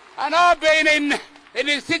 and I've been in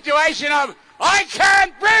this situation of I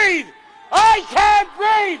can't breathe! I can't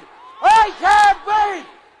breathe! I can't breathe!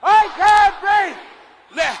 I can't breathe!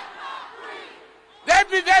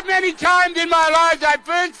 That many times in my life, I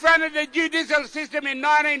first fronted the judicial system in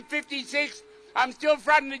 1956. I'm still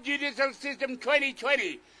fronting the judicial system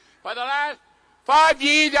 2020. For the last 5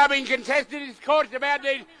 years, I've been contesting this court about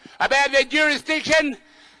the jurisdiction.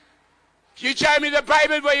 You show me the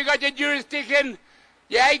papers where you got your jurisdiction.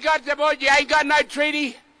 You ain't got support. You ain't got no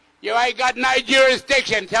treaty. You ain't got no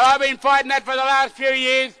jurisdiction. So I've been fighting that for the last few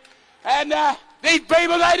years. And these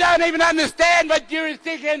people, they don't even understand what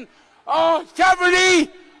jurisdiction or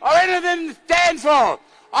sovereignty or anything stands for.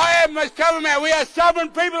 I am a sovereign. We are sovereign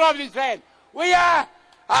people of this land. We are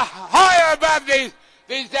higher above this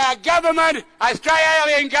government,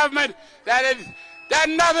 Australian government, that has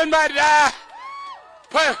done nothing but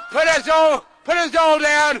put us all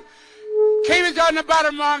down, keep us on the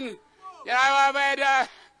bottom rung. You know, I've had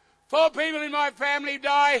 4 people in my family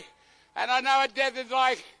die, and I know what death is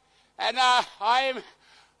like. And I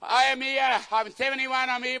am here. I'm 71.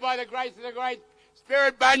 I'm here by the grace of the Great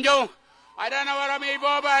Spirit, Bunjil. I don't know what I'm here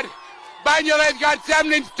for, but Bunjil has got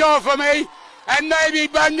something in store for me, and maybe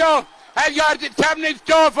Bunjil has got something in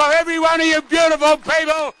store for every one of you beautiful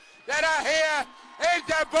people that are here in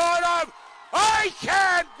support of I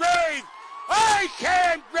can't breathe! I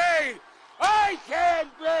can't breathe! I can't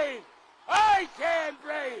breathe! I can't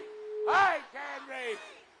breathe! I can't breathe!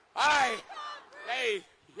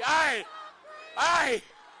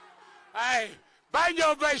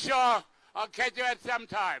 Bunjil, bless you all. I'll catch you at some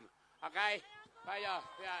time. Okay? Bye.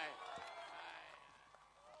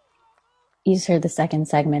 You just heard the second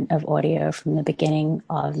segment of audio from the beginning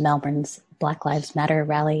of Melbourne's Black Lives Matter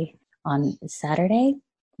rally on Saturday.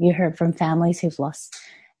 You heard from families who've lost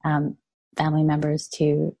family members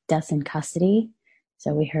to deaths in custody.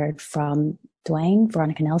 So we heard from Dwayne,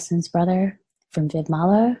 Veronica Nelson's brother, from Viv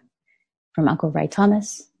Marlowe, from Uncle Ray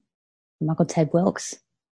Thomas, from Uncle Ted Wilkes,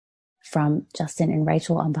 from Justin and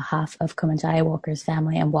Rachel on behalf of Kumanjayi Walker's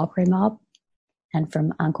family and Walkery mob, and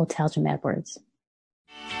from Uncle Taljum Edwards.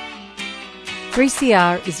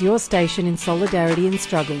 3CR is your station in solidarity and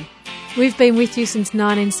struggle. We've been with you since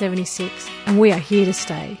 1976 and we are here to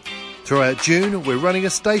stay. Throughout June, we're running a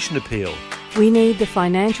station appeal. We need the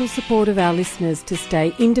financial support of our listeners to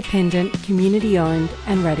stay independent, community-owned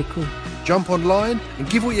and radical. Jump online and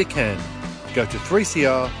give what you can. Go to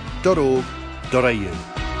 3cr.org.au.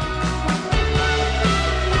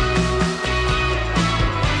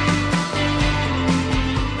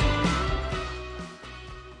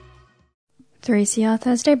 3CR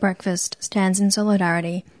Thursday Breakfast stands in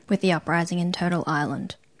solidarity with the uprising in Turtle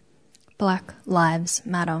Island. Black Lives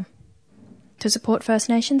Matter. To support First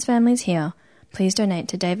Nations families here, please donate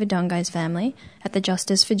to David Dongai's family at the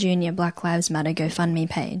Justice for Junior Black Lives Matter GoFundMe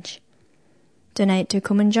page. Donate to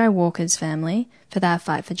Kumanjayi Walker's family for their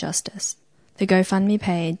fight for justice. The GoFundMe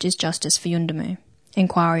page is Justice for Yundamu,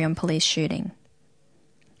 Inquiry on Police Shooting.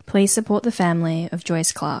 Please support the family of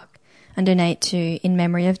Joyce Clark and donate to In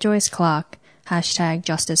Memory of Joyce Clark,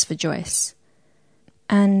 #Justice for Joyce.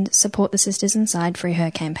 And support the Sisters Inside Free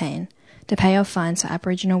Her campaign to pay off fines for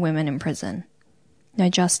Aboriginal women in prison. No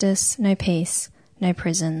justice, no peace, no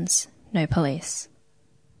prisons, no police.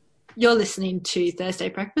 You're listening to Thursday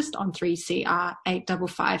Breakfast on 3CR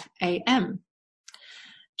 855 AM.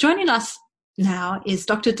 Joining us now is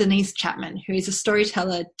Dr. Denise Chapman, who is a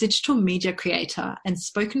storyteller, digital media creator and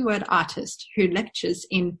spoken word artist who lectures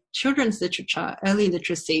in children's literature, early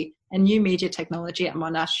literacy and new media technology at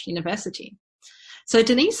Monash University. So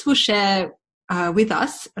Denise will share with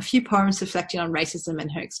us a few poems reflecting on racism and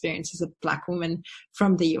her experience as a Black woman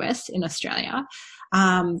from the US in Australia.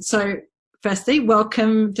 So firstly,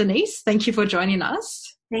 welcome, Denise. Thank you for joining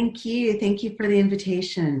us. Thank you. Thank you for the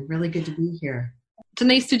invitation. Really good to be here.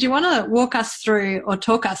 Denise, did you want to walk us through or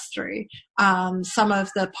talk us through some of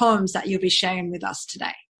the poems that you'll be sharing with us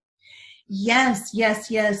today? Yes.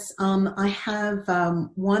 I have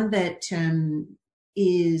one that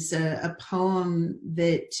is a poem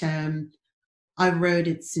that I wrote.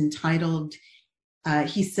 It's entitled,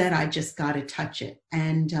 He Said I Just Gotta Touch It.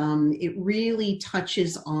 And it really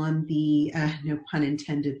touches on the, no pun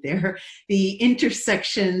intended there, the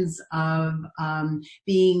intersections of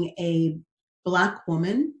being a Black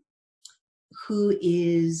woman who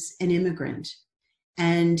is an immigrant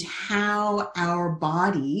and how our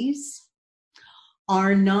bodies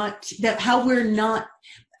are not, how we're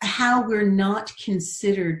not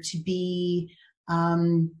considered to be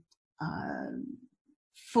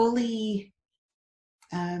fully,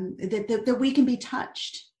 that we can be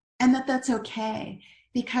touched and that's okay,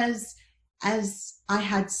 because as I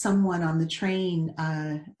had someone on the train,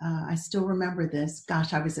 I still remember this.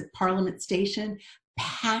 Gosh, I was at Parliament Station,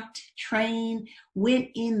 packed train, went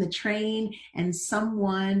in the train, and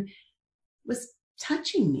someone was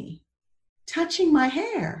touching me, touching my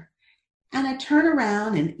hair. And I turn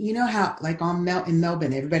around, and you know how, like in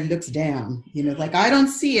Melbourne, everybody looks down, like, I don't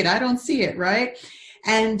see it, right?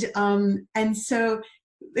 And so,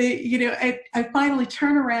 I finally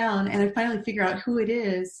turn around and I finally figure out who it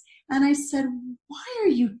is. And I said, "Why are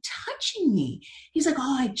you touching me?" He's like,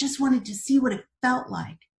 "Oh, I just wanted to see what it felt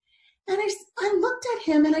like." And I looked at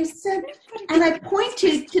him and I said, and I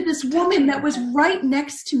pointed to this woman that was right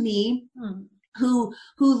next to me, who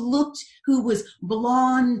was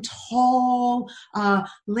blonde, tall,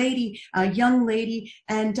 young lady.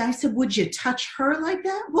 And I said, "Would you touch her like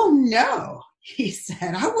that?" "Well, no," he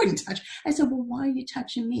said, "I wouldn't touch." I said, "Well, why are you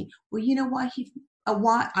touching me?" "Well, you know why he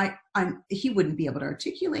wouldn't be able to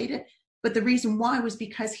articulate it, but the reason why was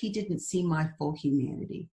because he didn't see my full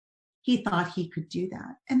humanity. He thought he could do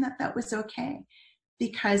that, and that was okay,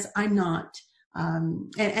 because I'm not.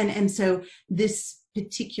 And so this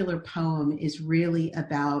particular poem is really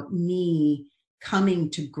about me coming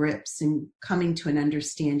to grips and coming to an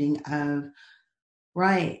understanding of,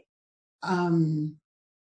 right,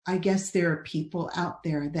 I guess there are people out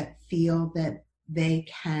there that feel that they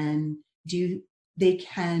can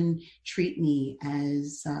treat me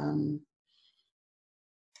as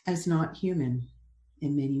not human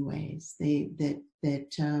in many ways.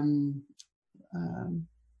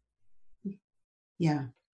 Yeah.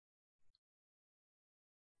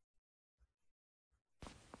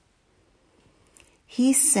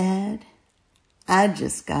 He said, "I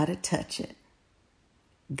just gotta touch it.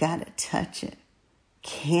 Gotta touch it.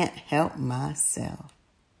 Can't help myself."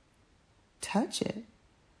 Touch it?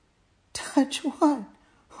 Touch what?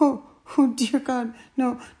 Oh, dear God.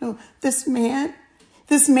 No. This man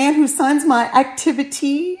who signs my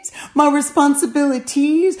activities, my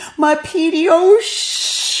responsibilities, my PDO.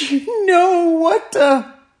 No, what the?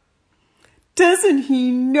 Doesn't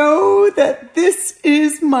he know that this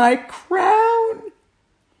is my crown?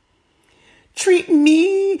 Treat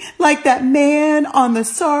me like that man on the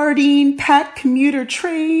sardine-packed commuter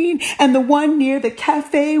train, and the one near the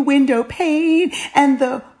cafe window pane, and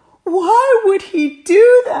why would he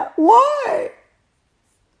do that? Why?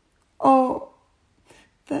 Oh,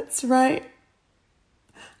 that's right.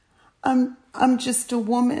 I'm just a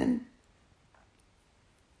woman.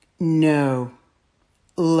 No,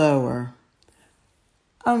 lower.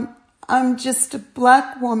 I'm just a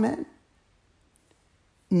black woman.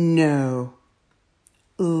 No,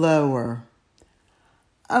 lower.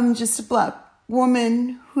 I'm just a black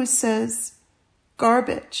woman who says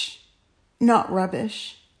garbage, not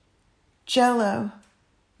rubbish. Jello,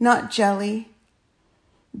 not jelly.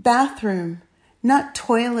 Bathroom, not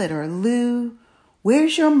toilet or loo.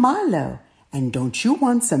 Where's your Milo? And don't you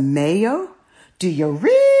want some mayo? Do you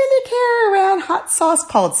really carry around hot sauce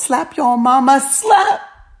called Slap Your Mama Slap?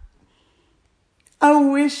 I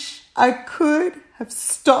wish I could have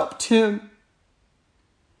stopped him.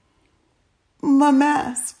 My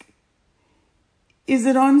mask, is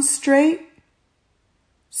it on straight?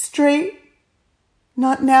 Straight,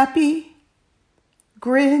 not nappy.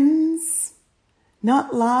 Grins,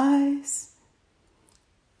 not lies.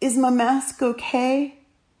 Is my mask okay?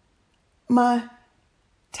 My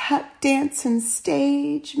tap dancing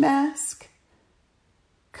stage mask?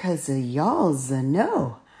 'Cause y'all's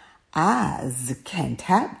know I's can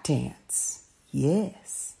tap dance,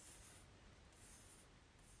 yes.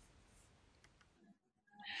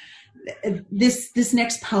 This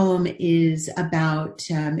next poem is about,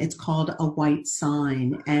 it's called A White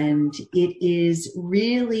Sign, and it is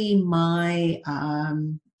really my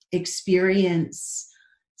experience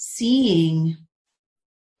seeing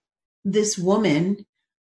this woman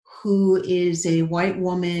who is a white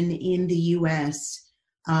woman in the U.S.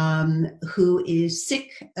 Who is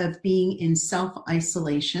sick of being in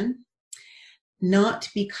self-isolation, not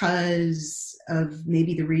because of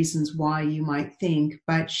maybe the reasons why you might think,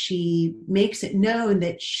 but she makes it known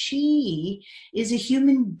that she is a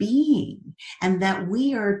human being and that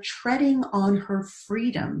we are treading on her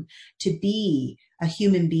freedom to be a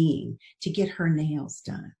human being, to get her nails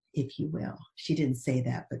done, if you will. She didn't say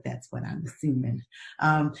that, but that's what I'm assuming.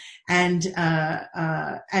 And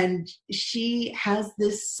she has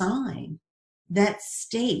this sign that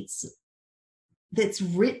states, that's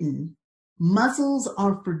written, "Muzzles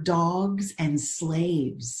are for dogs and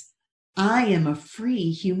slaves. I am a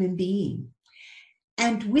free human being."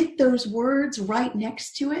 And with those words right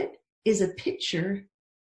next to it is a picture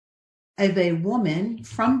of a woman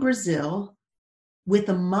from Brazil with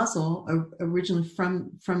a muzzle, originally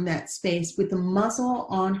from that space, with a muzzle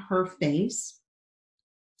on her face,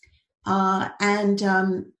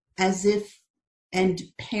 and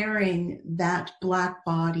pairing that black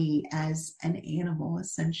body as an animal,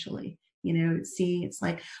 essentially. It's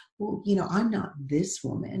like, well, I'm not this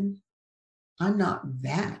woman. I'm not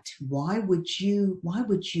that. Why would you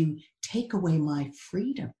take away my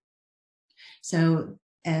freedom? So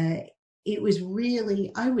it was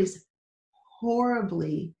really, I was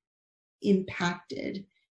horribly infected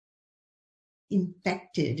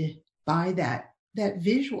by that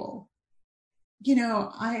visual.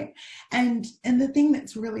 And the thing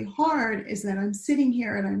that's really hard is that I'm sitting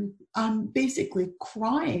here and I'm basically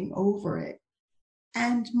crying over it.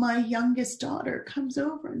 And my youngest daughter comes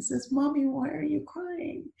over and says, "Mommy, why are you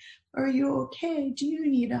crying? Are you okay? Do you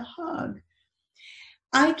need a hug?"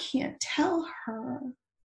 I can't tell her.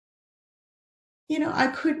 I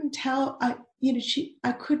couldn't tell. I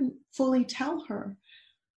couldn't fully tell her,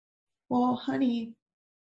 "Well, honey,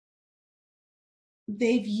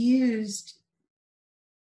 they've used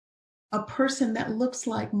a person that looks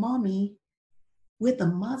like mommy with a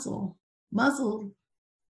muzzle,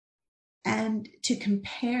 and to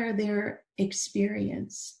compare their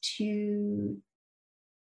experience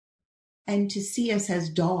and to see us as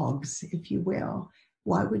dogs, if you will.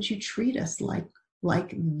 Why would you treat us like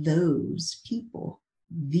those people,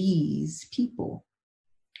 these people?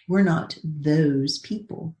 We're not those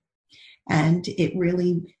people." And it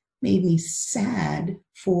really made me sad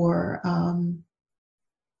for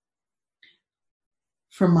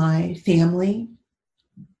my family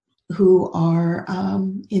who are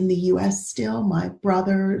in the U.S. still, my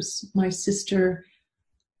brothers, my sister,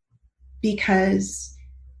 because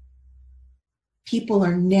people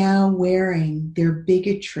are now wearing their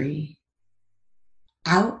bigotry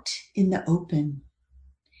out in the open,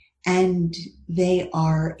 and they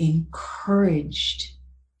are encouraged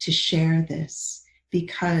to share this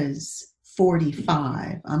because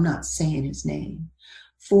 45, I'm not saying his name,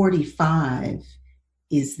 45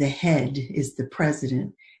 is the head, is the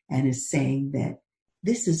president, and is saying that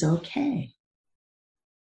this is okay.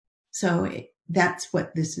 So that's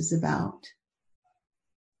what this is about.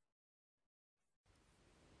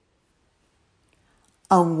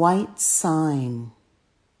 A white sign.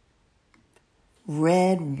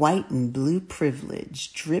 Red, white, and blue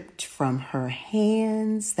privilege dripped from her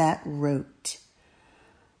hands that wrote,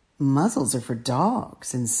 "Muzzles are for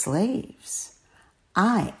dogs and slaves.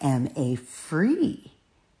 I am a free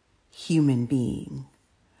human being.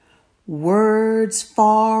 Words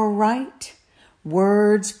far right,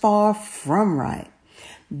 words far from right.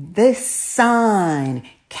 This sign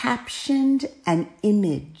captioned an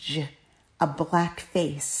image, a black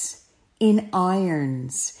face, in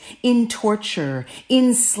irons, in torture,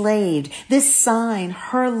 enslaved. This sign,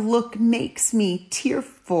 her look makes me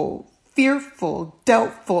tearful, fearful,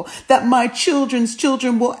 doubtful that my children's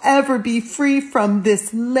children will ever be free from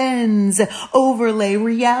this lens, overlay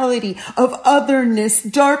reality of otherness,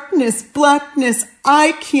 darkness, blackness.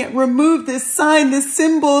 I can't remove this sign, this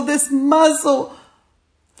symbol, this muzzle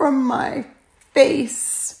from my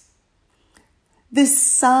face. This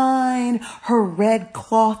sign, her red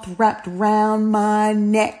cloth wrapped round my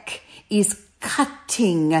neck, is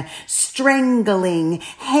cutting, strangling,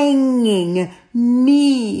 hanging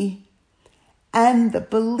me. And the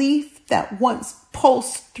belief that once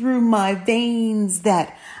pulsed through my veins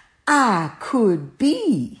that I could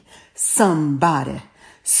be somebody,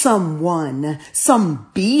 someone, some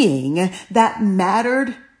being that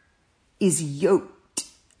mattered is yoked.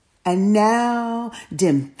 And now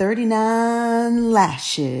dim 39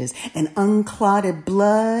 lashes and unclotted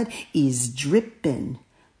blood is dripping,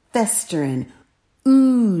 festering,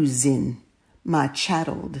 oozing my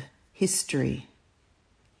chatteled history.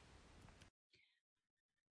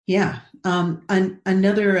 Yeah. Another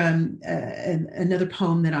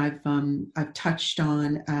poem that I've touched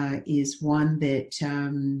on is one that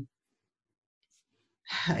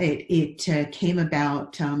it came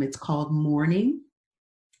about. It's called Morning,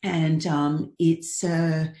 and it's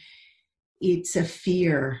a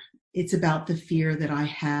fear. It's about the fear that I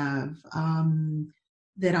have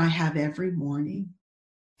every morning,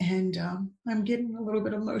 and I'm getting a little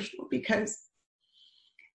bit emotional because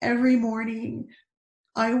every morning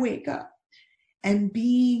I wake up, and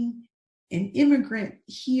being an immigrant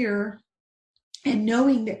here and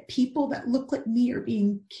knowing that people that look like me are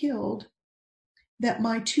being killed, that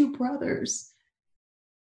my two brothers,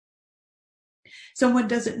 someone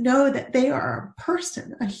doesn't know that they are a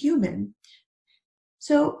person, a human.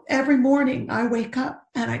 So every morning I wake up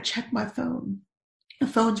and I check my phone. The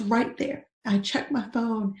phone's right there. I check my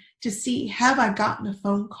phone to see, have I gotten a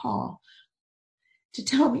phone call to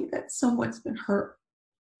tell me that someone's been hurt?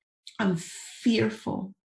 I'm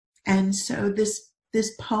fearful. And so this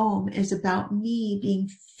poem is about me being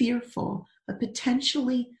fearful of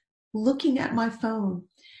potentially looking at my phone,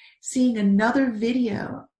 seeing another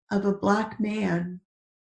video of a Black man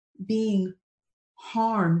being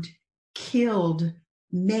harmed, killed,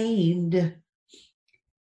 maimed,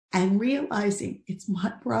 and realizing it's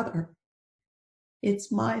my brother,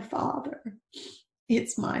 it's my father,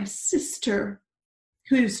 it's my sister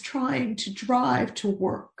who's trying to drive to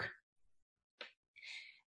work.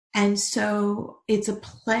 And so it's a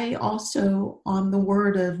play also on the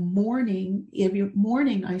word of mourning. Every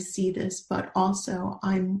morning I see this, but also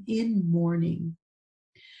I'm in mourning.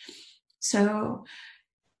 So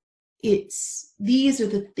these are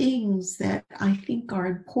the things that I think are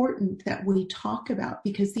important that we talk about,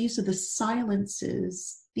 because these are the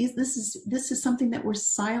silences. This is something that we're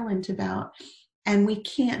silent about, and we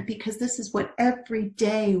can't, because this is what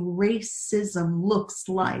everyday racism looks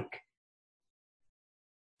like.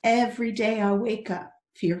 Every day I wake up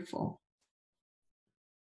fearful.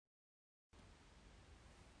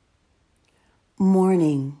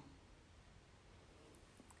 Morning.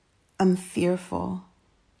 I'm fearful.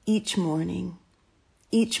 Each morning,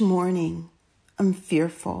 I'm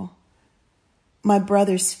fearful. My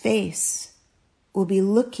brother's face will be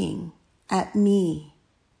looking at me,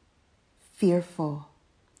 fearful,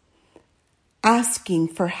 asking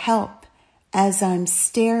for help as I'm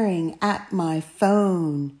staring at my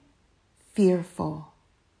phone, fearful.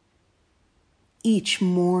 Each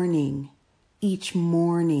morning,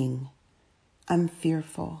 I'm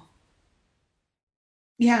fearful.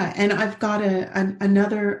 Yeah, and I've got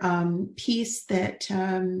another piece that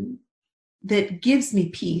gives me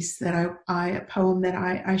peace, a poem that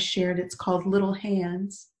I shared. It's called Little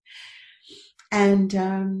Hands, and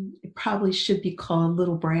it probably should be called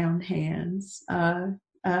Little Brown Hands.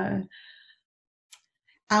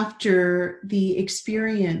 After the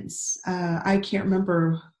experience, I can't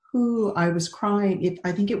remember who I was crying.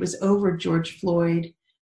 I think it was over George Floyd.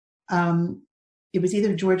 It was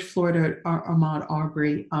either George Floyd or Ahmaud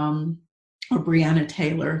Arbery, or Breonna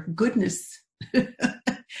Taylor. Goodness,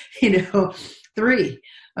 3.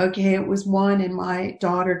 Okay, it was one, and my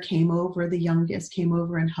daughter came over, the youngest came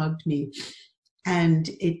over and hugged me. And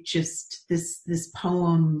it just, this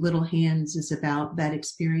poem, Little Hands, is about that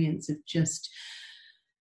experience of just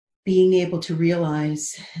being able to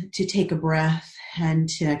realize, to take a breath, and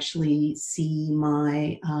to actually see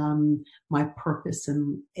my purpose,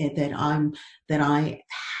 and that I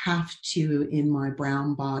have to, in my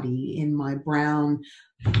brown body,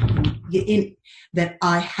 that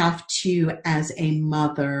I have to, as a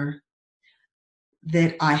mother,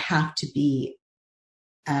 that I have to be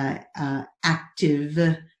active,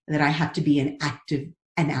 that I have to be an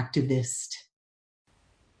activist.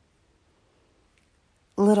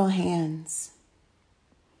 Little hands.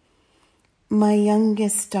 My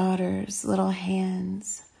youngest daughter's little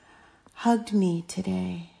hands hugged me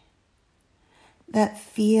today. That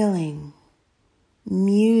feeling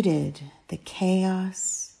muted the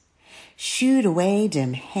chaos, shooed away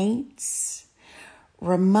dim hates,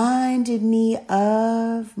 reminded me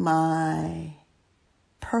of my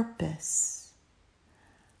purpose.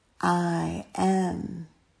 I am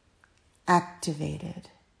activated.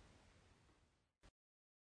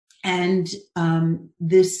 And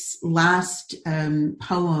this last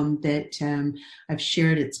poem that I've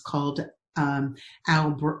shared, it's called Our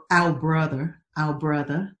Brother, not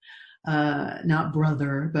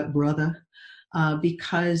brother, but brother,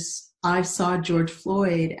 because I saw George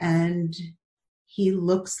Floyd, and he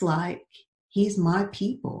looks like he's my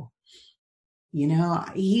people.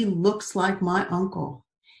 He looks like my uncle.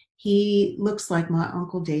 He looks like my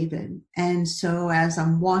Uncle David. And so as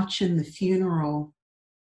I'm watching the funeral,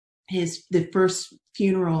 the first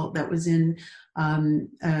funeral that was in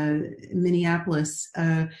Minneapolis,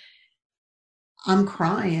 I'm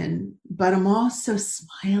crying, but I'm also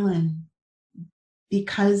smiling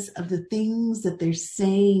because of the things that they're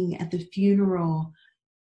saying at the funeral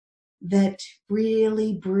that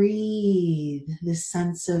really breathe the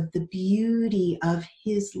sense of the beauty of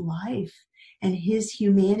his life and his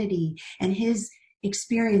humanity and his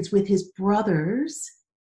experience with his brothers,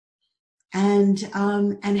 and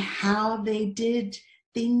how they did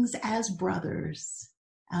things as brothers,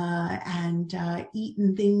 and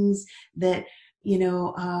eaten things that,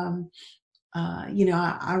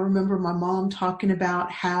 I remember my mom talking about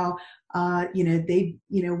how,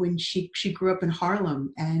 when she grew up in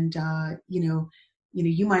Harlem, and,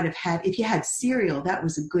 you might have had, if you had cereal, that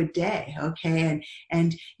was a good day, okay?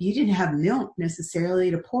 And you didn't have milk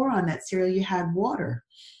necessarily to pour on that cereal. You had water,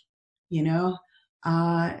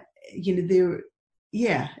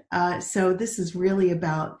 so this is really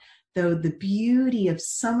about, though, the beauty of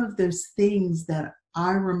some of those things that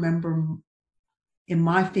I remember in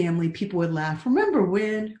my family. People would laugh,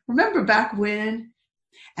 remember back when?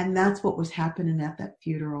 And that's what was happening at that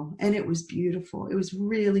funeral. And it was beautiful. It was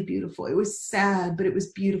really beautiful. It was sad, but it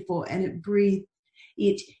was beautiful. And it breathed.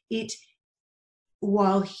 It,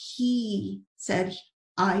 while he said,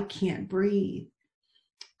 I can't breathe,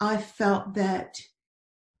 I felt that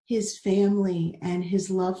his family and his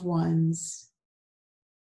loved ones.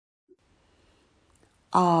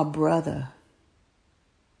 Brother.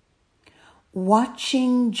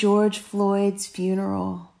 Watching George Floyd's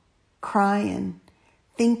funeral, crying,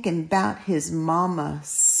 thinking about his mama,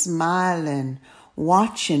 smiling,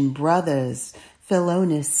 watching brothers,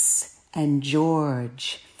 Philonis and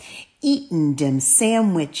George, eating them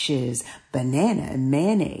sandwiches, banana and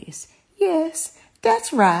mayonnaise. Yes,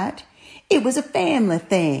 that's right. It was a family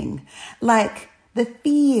thing, like the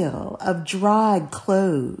feel of dried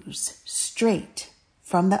clothes straight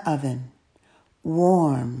from the oven.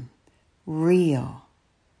 Warm, real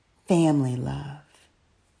family love.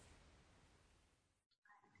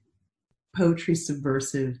 Poetry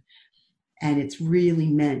subversive, and it's really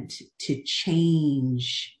meant to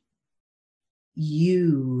change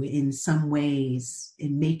you in some ways,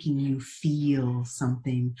 in making you feel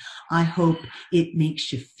something. I hope it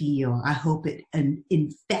makes you feel. I hope it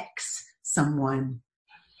infects someone.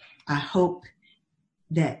 I hope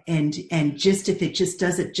that, and just if it just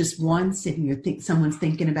does it just once, and someone's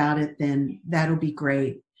thinking about it, then that'll be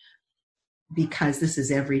great, because this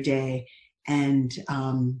is every day. And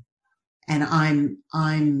I'm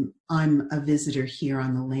a visitor here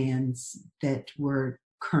on the lands that we're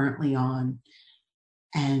currently on,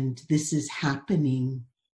 and this is happening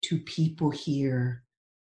to people here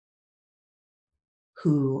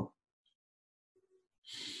who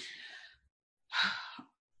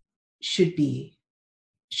should be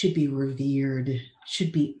revered,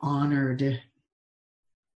 should be honored,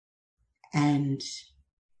 and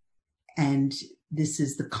this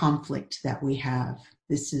is the conflict that we have.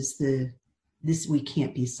 This we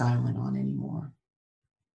can't be silent on anymore.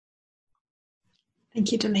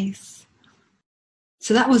 Thank you, Denise.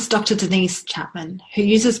 So that was Dr. Denise Chapman, who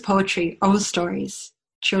uses poetry, oral stories,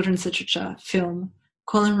 children's literature, film,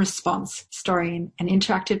 call and response, storying, and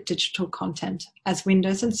interactive digital content as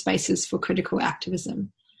windows and spaces for critical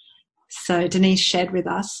activism. So Denise shared with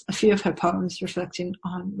us a few of her poems reflecting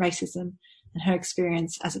on racism and her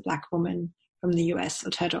experience as a Black woman from the US or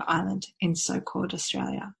Turtle Island in so-called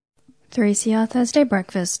Australia. 3CR Thursday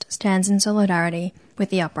Breakfast stands in solidarity with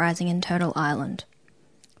the uprising in Turtle Island.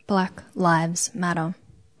 Black Lives Matter.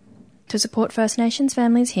 To support First Nations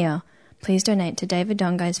families here, please donate to David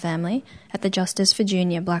Dongai's family at the Justice for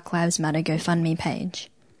Junior Black Lives Matter GoFundMe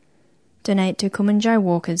page. Donate to Kumanjai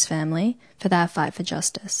Walker's family for their fight for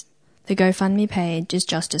justice. The GoFundMe page is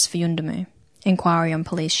Justice for Yundamu, Inquiry on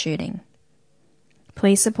Police Shooting.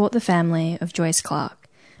 Please support the family of Joyce Clark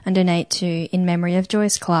and donate to In Memory of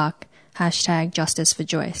Joyce Clark, #Justice for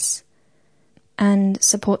Joyce. And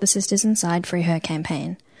support the Sisters Inside Free Her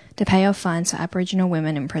campaign to pay off fines for Aboriginal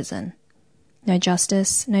women in prison. No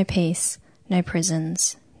justice, no peace, no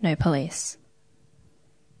prisons, no police.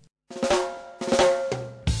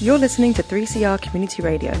 You're listening to 3CR Community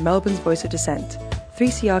Radio, Melbourne's Voice of Dissent.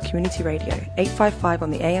 3CR Community Radio, 855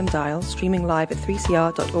 on the AM dial, streaming live at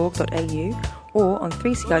 3cr.org.au or on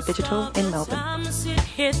 3CR Digital in Melbourne.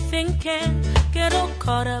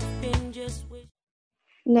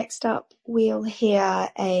 Next up, we'll hear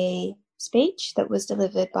a speech that was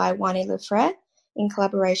delivered by Wani Lefre in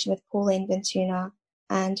collaboration with Pauline Bentuna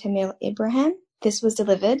and Hamil Ibrahim. This was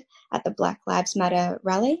delivered at the Black Lives Matter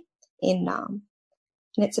rally in Naarm.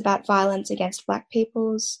 And it's about violence against Black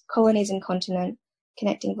peoples, colonies and continent,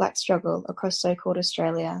 connecting Black struggle across so-called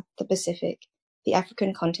Australia, the Pacific, the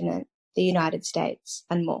African continent, the United States,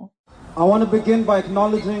 and more. I want to begin by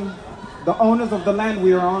acknowledging the owners of the land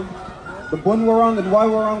we are on, the Bunwurrung and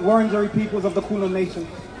Waiwurrung Wurundjeri peoples of the Kulin Nation,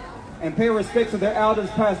 and pay respect to their elders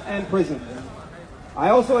past and present. I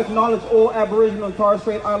also acknowledge all Aboriginal and Torres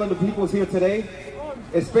Strait Islander peoples here today,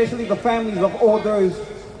 especially the families of all those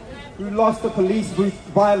who lost to police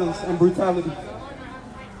violence and brutality.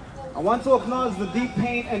 I want to acknowledge the deep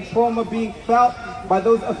pain and trauma being felt by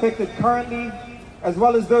those affected currently, as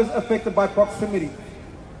well as those affected by proximity.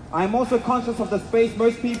 I am also conscious of the space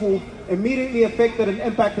most people immediately affected and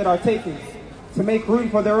impacted are taking to make room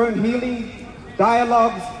for their own healing,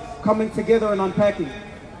 dialogues, coming together and unpacking.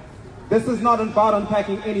 This is not about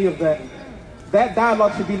unpacking any of that. That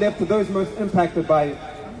dialogue should be left to those most impacted by it.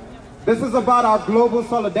 This is about our global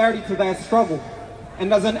solidarity to that struggle.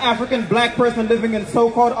 And as an African black person living in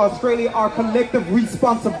so-called Australia, our collective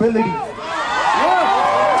responsibility.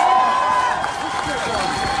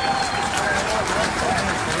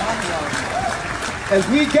 As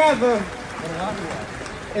we gather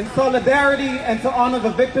in solidarity and to honor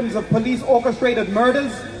the victims of police-orchestrated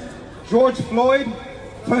murders, George Floyd,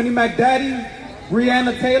 Tony McDaddy,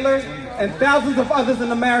 Breonna Taylor, and thousands of others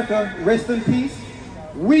in America, rest in peace,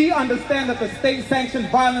 we understand that the state-sanctioned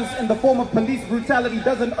violence in the form of police brutality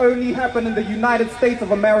doesn't only happen in the United States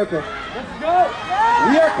of America. Let's go!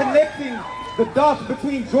 We are connecting the dots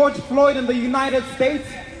between George Floyd in the United States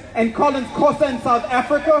and Collins Kosa in South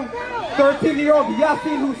Africa, 13-year-old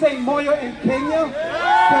Yasin Hussein Moyo in Kenya,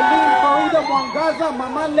 Colleen Farida Mwangaza,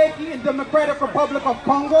 Mama Leki in Democratic Republic of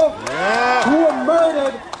Congo, who were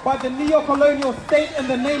murdered by the neo-colonial state in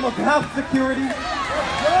the name of health security.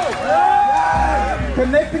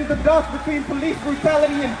 Connecting the dots between police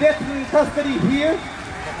brutality and death in custody here,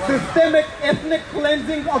 systemic ethnic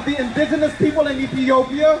cleansing of the indigenous people in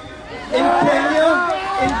Ethiopia, in Kenya,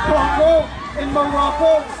 in Congo, in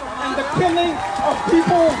Morocco, and the killing of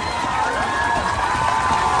people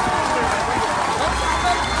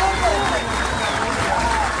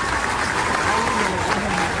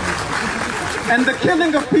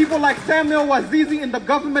like Samuel Wazizi in the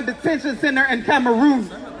government detention center in Cameroon.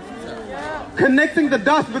 Connecting the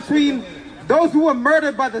dots between those who were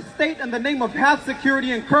murdered by the state in the name of health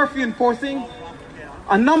security and curfew enforcing,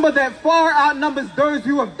 a number that far outnumbers those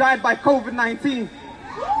who have died by COVID-19.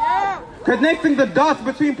 Connecting the dots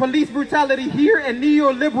between police brutality here and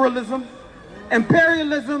neoliberalism,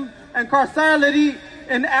 imperialism, and carcerality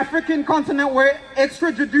in the African continent where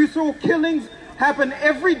extrajudicial killings happen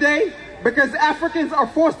every day because Africans are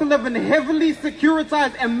forced to live in heavily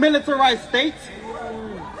securitized and militarized states.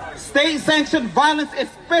 State-sanctioned violence,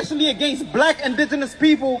 especially against black indigenous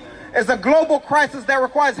people, is a global crisis that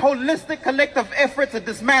requires holistic collective effort to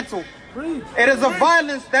dismantle. It is a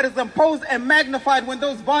violence that is imposed and magnified when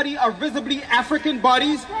those bodies are visibly African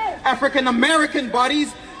bodies, African American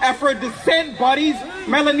bodies, Afro-descent bodies,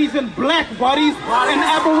 Melanesian black bodies, and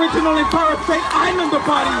Aboriginal and Torres Strait Islander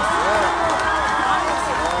bodies.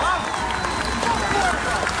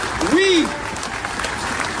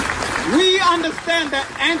 We understand that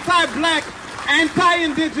anti-black,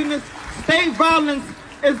 anti-indigenous state violence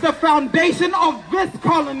is the foundation of this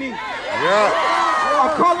colony.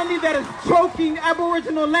 A colony that is choking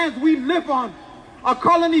Aboriginal lands we live on. A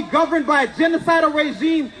colony governed by a genocidal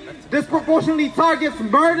regime disproportionately targets,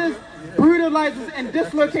 murders, brutalizes, and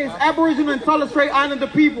dislocates Aboriginal and Torres Strait Islander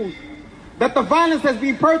peoples. That the violence has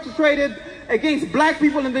been perpetrated against black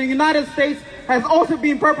people in the United States has also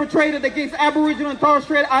been perpetrated against Aboriginal and Torres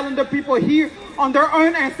Strait Islander people here on their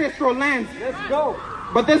own ancestral lands. Let's go.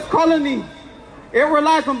 But this colony, it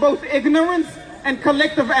relies on both ignorance and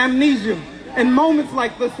collective amnesia in moments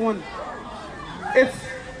like this one.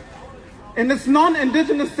 It's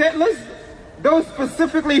non-indigenous settlers, those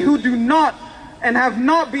specifically who do not and have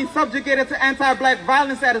not been subjugated to anti-black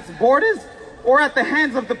violence at its borders or at the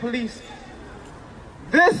hands of the police.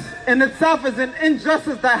 This in itself is an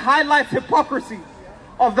injustice that highlights hypocrisy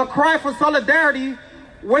of the cry for solidarity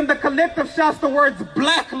when the collective shouts the words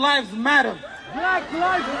Black Lives Matter. Black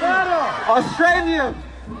Lives Matter! Australia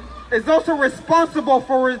is also responsible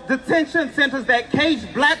for detention centers that cage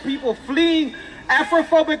black people fleeing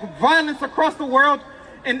Afrophobic violence across the world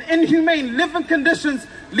in inhumane living conditions,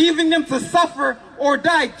 leaving them to suffer or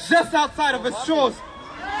die just outside of its shores.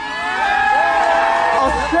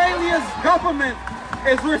 Australia's government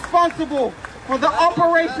is responsible for the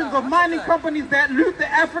operations of mining companies that loot the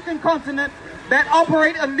African continent, that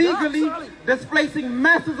operate illegally, displacing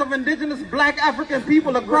masses of indigenous black African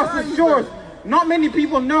people across its shores. Not many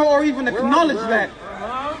people know or even acknowledge that.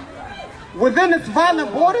 Within its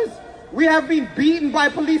violent borders, we have been beaten by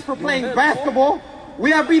police for playing basketball. We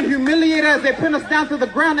have been humiliated as they pin us down to the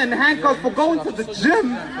ground in handcuffs for going to the gym.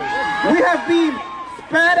 We have been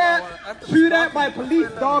spat at, chewed at by police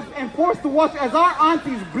dogs, and forced to watch as our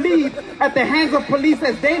aunties bleed at the hands of police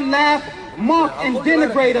as they laugh, mock, and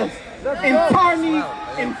denigrate us. In Tarney,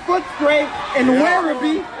 in Footscray, in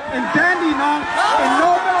Werribee, in Dandenong, in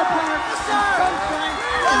Nobel Park, in Sunshine,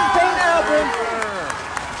 in St. Albans,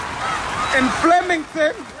 in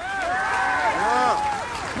Flemington,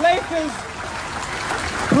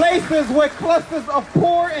 places where clusters of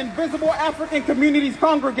poor, invisible African communities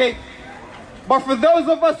congregate. But for those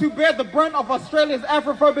of us who bear the brunt of Australia's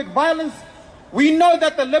Afrophobic violence, We know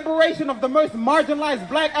that the liberation of the most marginalized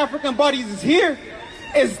black African bodies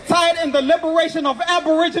is tied in the liberation of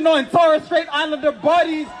Aboriginal and Torres Strait Islander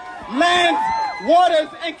bodies, lands, waters,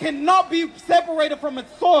 and cannot be separated from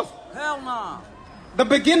its source. Hell no. The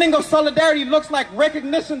beginning of solidarity looks like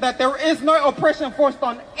recognition that there is no oppression forced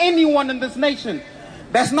on anyone in this nation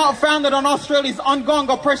that's not founded on Australia's ongoing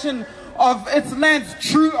oppression of its land's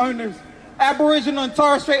true owners, Aboriginal and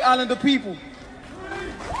Torres Strait Islander people.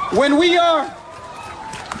 When we are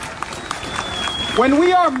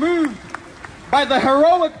moved by the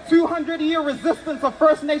heroic 200-year resistance of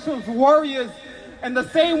First Nations warriors, in the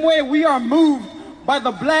same way we are moved by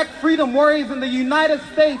the black freedom warriors in the United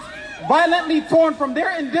States, violently torn from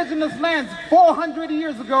their indigenous lands 400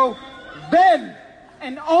 years ago, then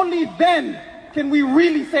and only then can we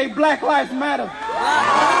really say Black Lives Matter.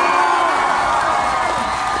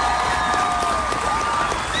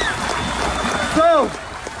 So,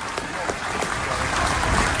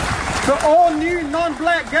 to all new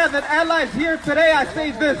non-black gathered allies here today, I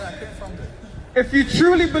say this. If you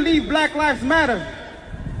truly believe Black Lives Matter,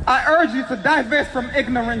 I urge you to divest from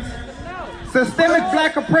ignorance. Systemic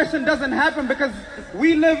black oppression doesn't happen because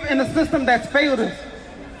we live in a system that's failed us.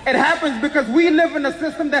 It happens because we live in a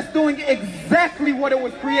system that's doing exactly what it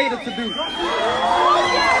was created to do.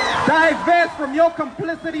 Divest from your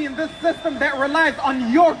complicity in this system that relies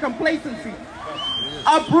on your complacency.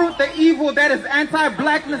 Uproot the evil that is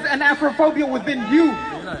anti-blackness and Afrophobia within you.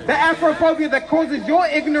 The Afrophobia that causes your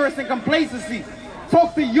ignorance and complacency.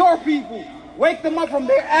 Talk to your people. Wake them up from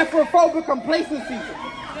their Afrophobic complacency.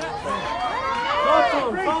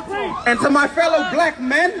 And to my fellow black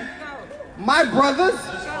men, my brothers,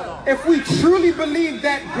 if we truly believe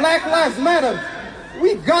that Black Lives Matter,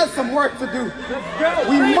 we got some work to do.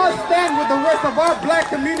 We must stand with the rest of our black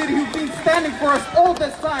community who's been standing for us all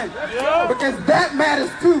this time, because that matters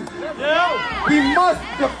too. We must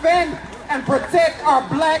defend and protect our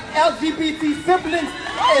black LGBT siblings,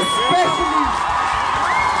 especially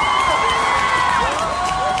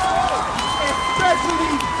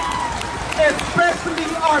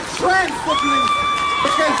our trans siblings,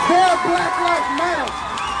 because their Black Lives Matter.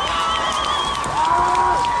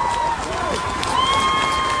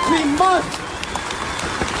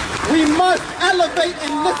 We must elevate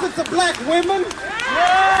and listen to black women,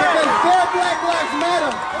 because their Black Lives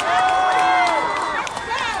Matter.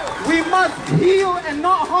 We must heal and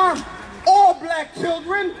not harm all black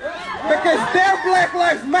children, because their Black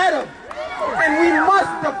Lives Matter. And we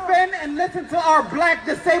must defend and listen to our black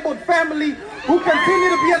disabled family who continue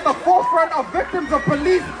to be at the forefront of victims of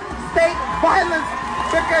police state violence,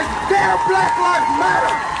 because their Black Lives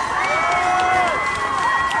Matter.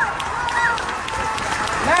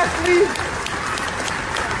 Lastly,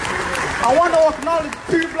 I want to acknowledge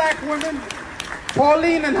two black women,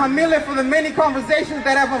 Pauline and Hamila, for the many conversations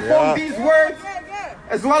that have informed these words,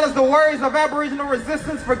 as well as the warriors of Aboriginal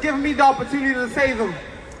resistance for giving me the opportunity to say them.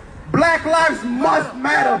 Black lives must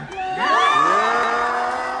matter.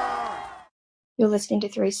 You're listening to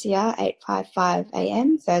 3CR 855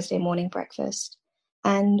 AM Thursday morning breakfast,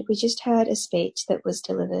 and we just heard a speech that was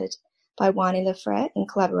delivered by Wani Lafrette in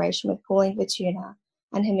collaboration with Pauline Vituna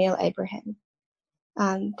and Hamil Abraham.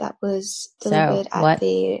 That was delivered at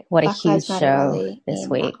the what a Black huge Lives Matter show rally this in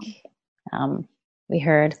week. We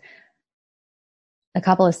heard a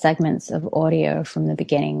couple of segments of audio from the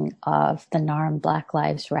beginning of the NARM Black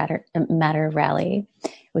Lives Matter rally,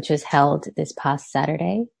 which was held this past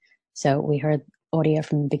Saturday. So we heard audio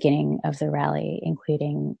from the beginning of the rally,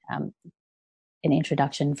 including an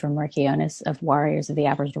introduction from Murky Onus of Warriors of the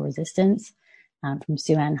Aboriginal Resistance, from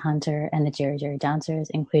Sue-Ann Hunter and the Jerry Jerry Dancers,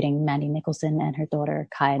 including Mandy Nicholson and her daughter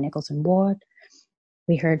Kaya Nicholson Ward.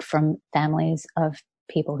 We heard from families of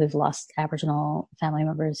people who've lost Aboriginal family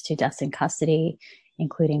members to deaths in custody,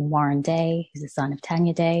 including Warren Day, who's the son of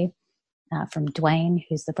Tanya Day, from Dwayne,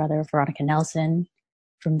 who's the brother of Veronica Nelson,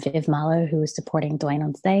 from Viv Marlowe, who was supporting Dwayne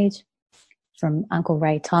on stage, from Uncle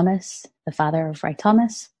Ray Thomas, the father of Ray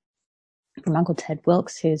Thomas, from Uncle Ted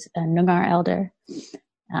Wilkes, who's a Noongar elder,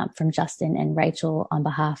 from Justin and Rachel on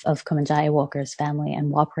behalf of Kumanjaya Walker's family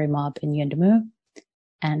and Wapari mob in Yuendamu,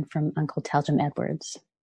 and from Uncle Taljum Edwards.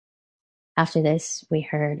 After this, we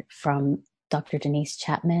heard from Dr. Denise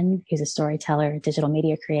Chapman, who's a storyteller, digital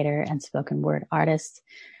media creator, and spoken word artist,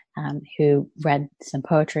 who read some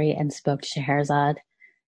poetry and spoke to Scheherazade.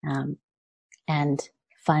 And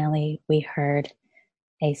finally, we heard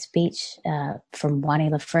a speech from Wani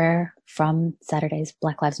Lafrère from Saturday's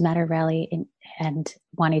Black Lives Matter rally, and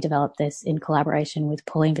Wani developed this in collaboration with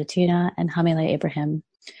Pauline Vituna and Hamila Ibrahim,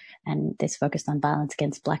 and this focused on violence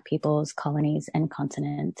against Black peoples, colonies, and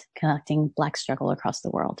continent, connecting Black struggle across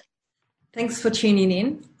the world. Thanks for tuning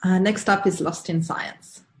in. Next up is Lost in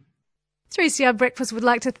Science. 3CR Breakfast would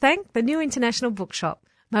like to thank the New International Bookshop,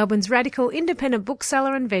 Melbourne's radical independent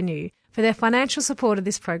bookseller and venue, for their financial support of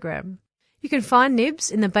this program. You can find Nibs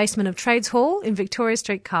in the basement of Trades Hall in Victoria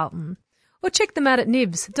Street, Carlton, or check them out at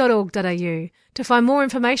nibs.org.au to find more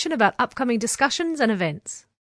information about upcoming discussions and events.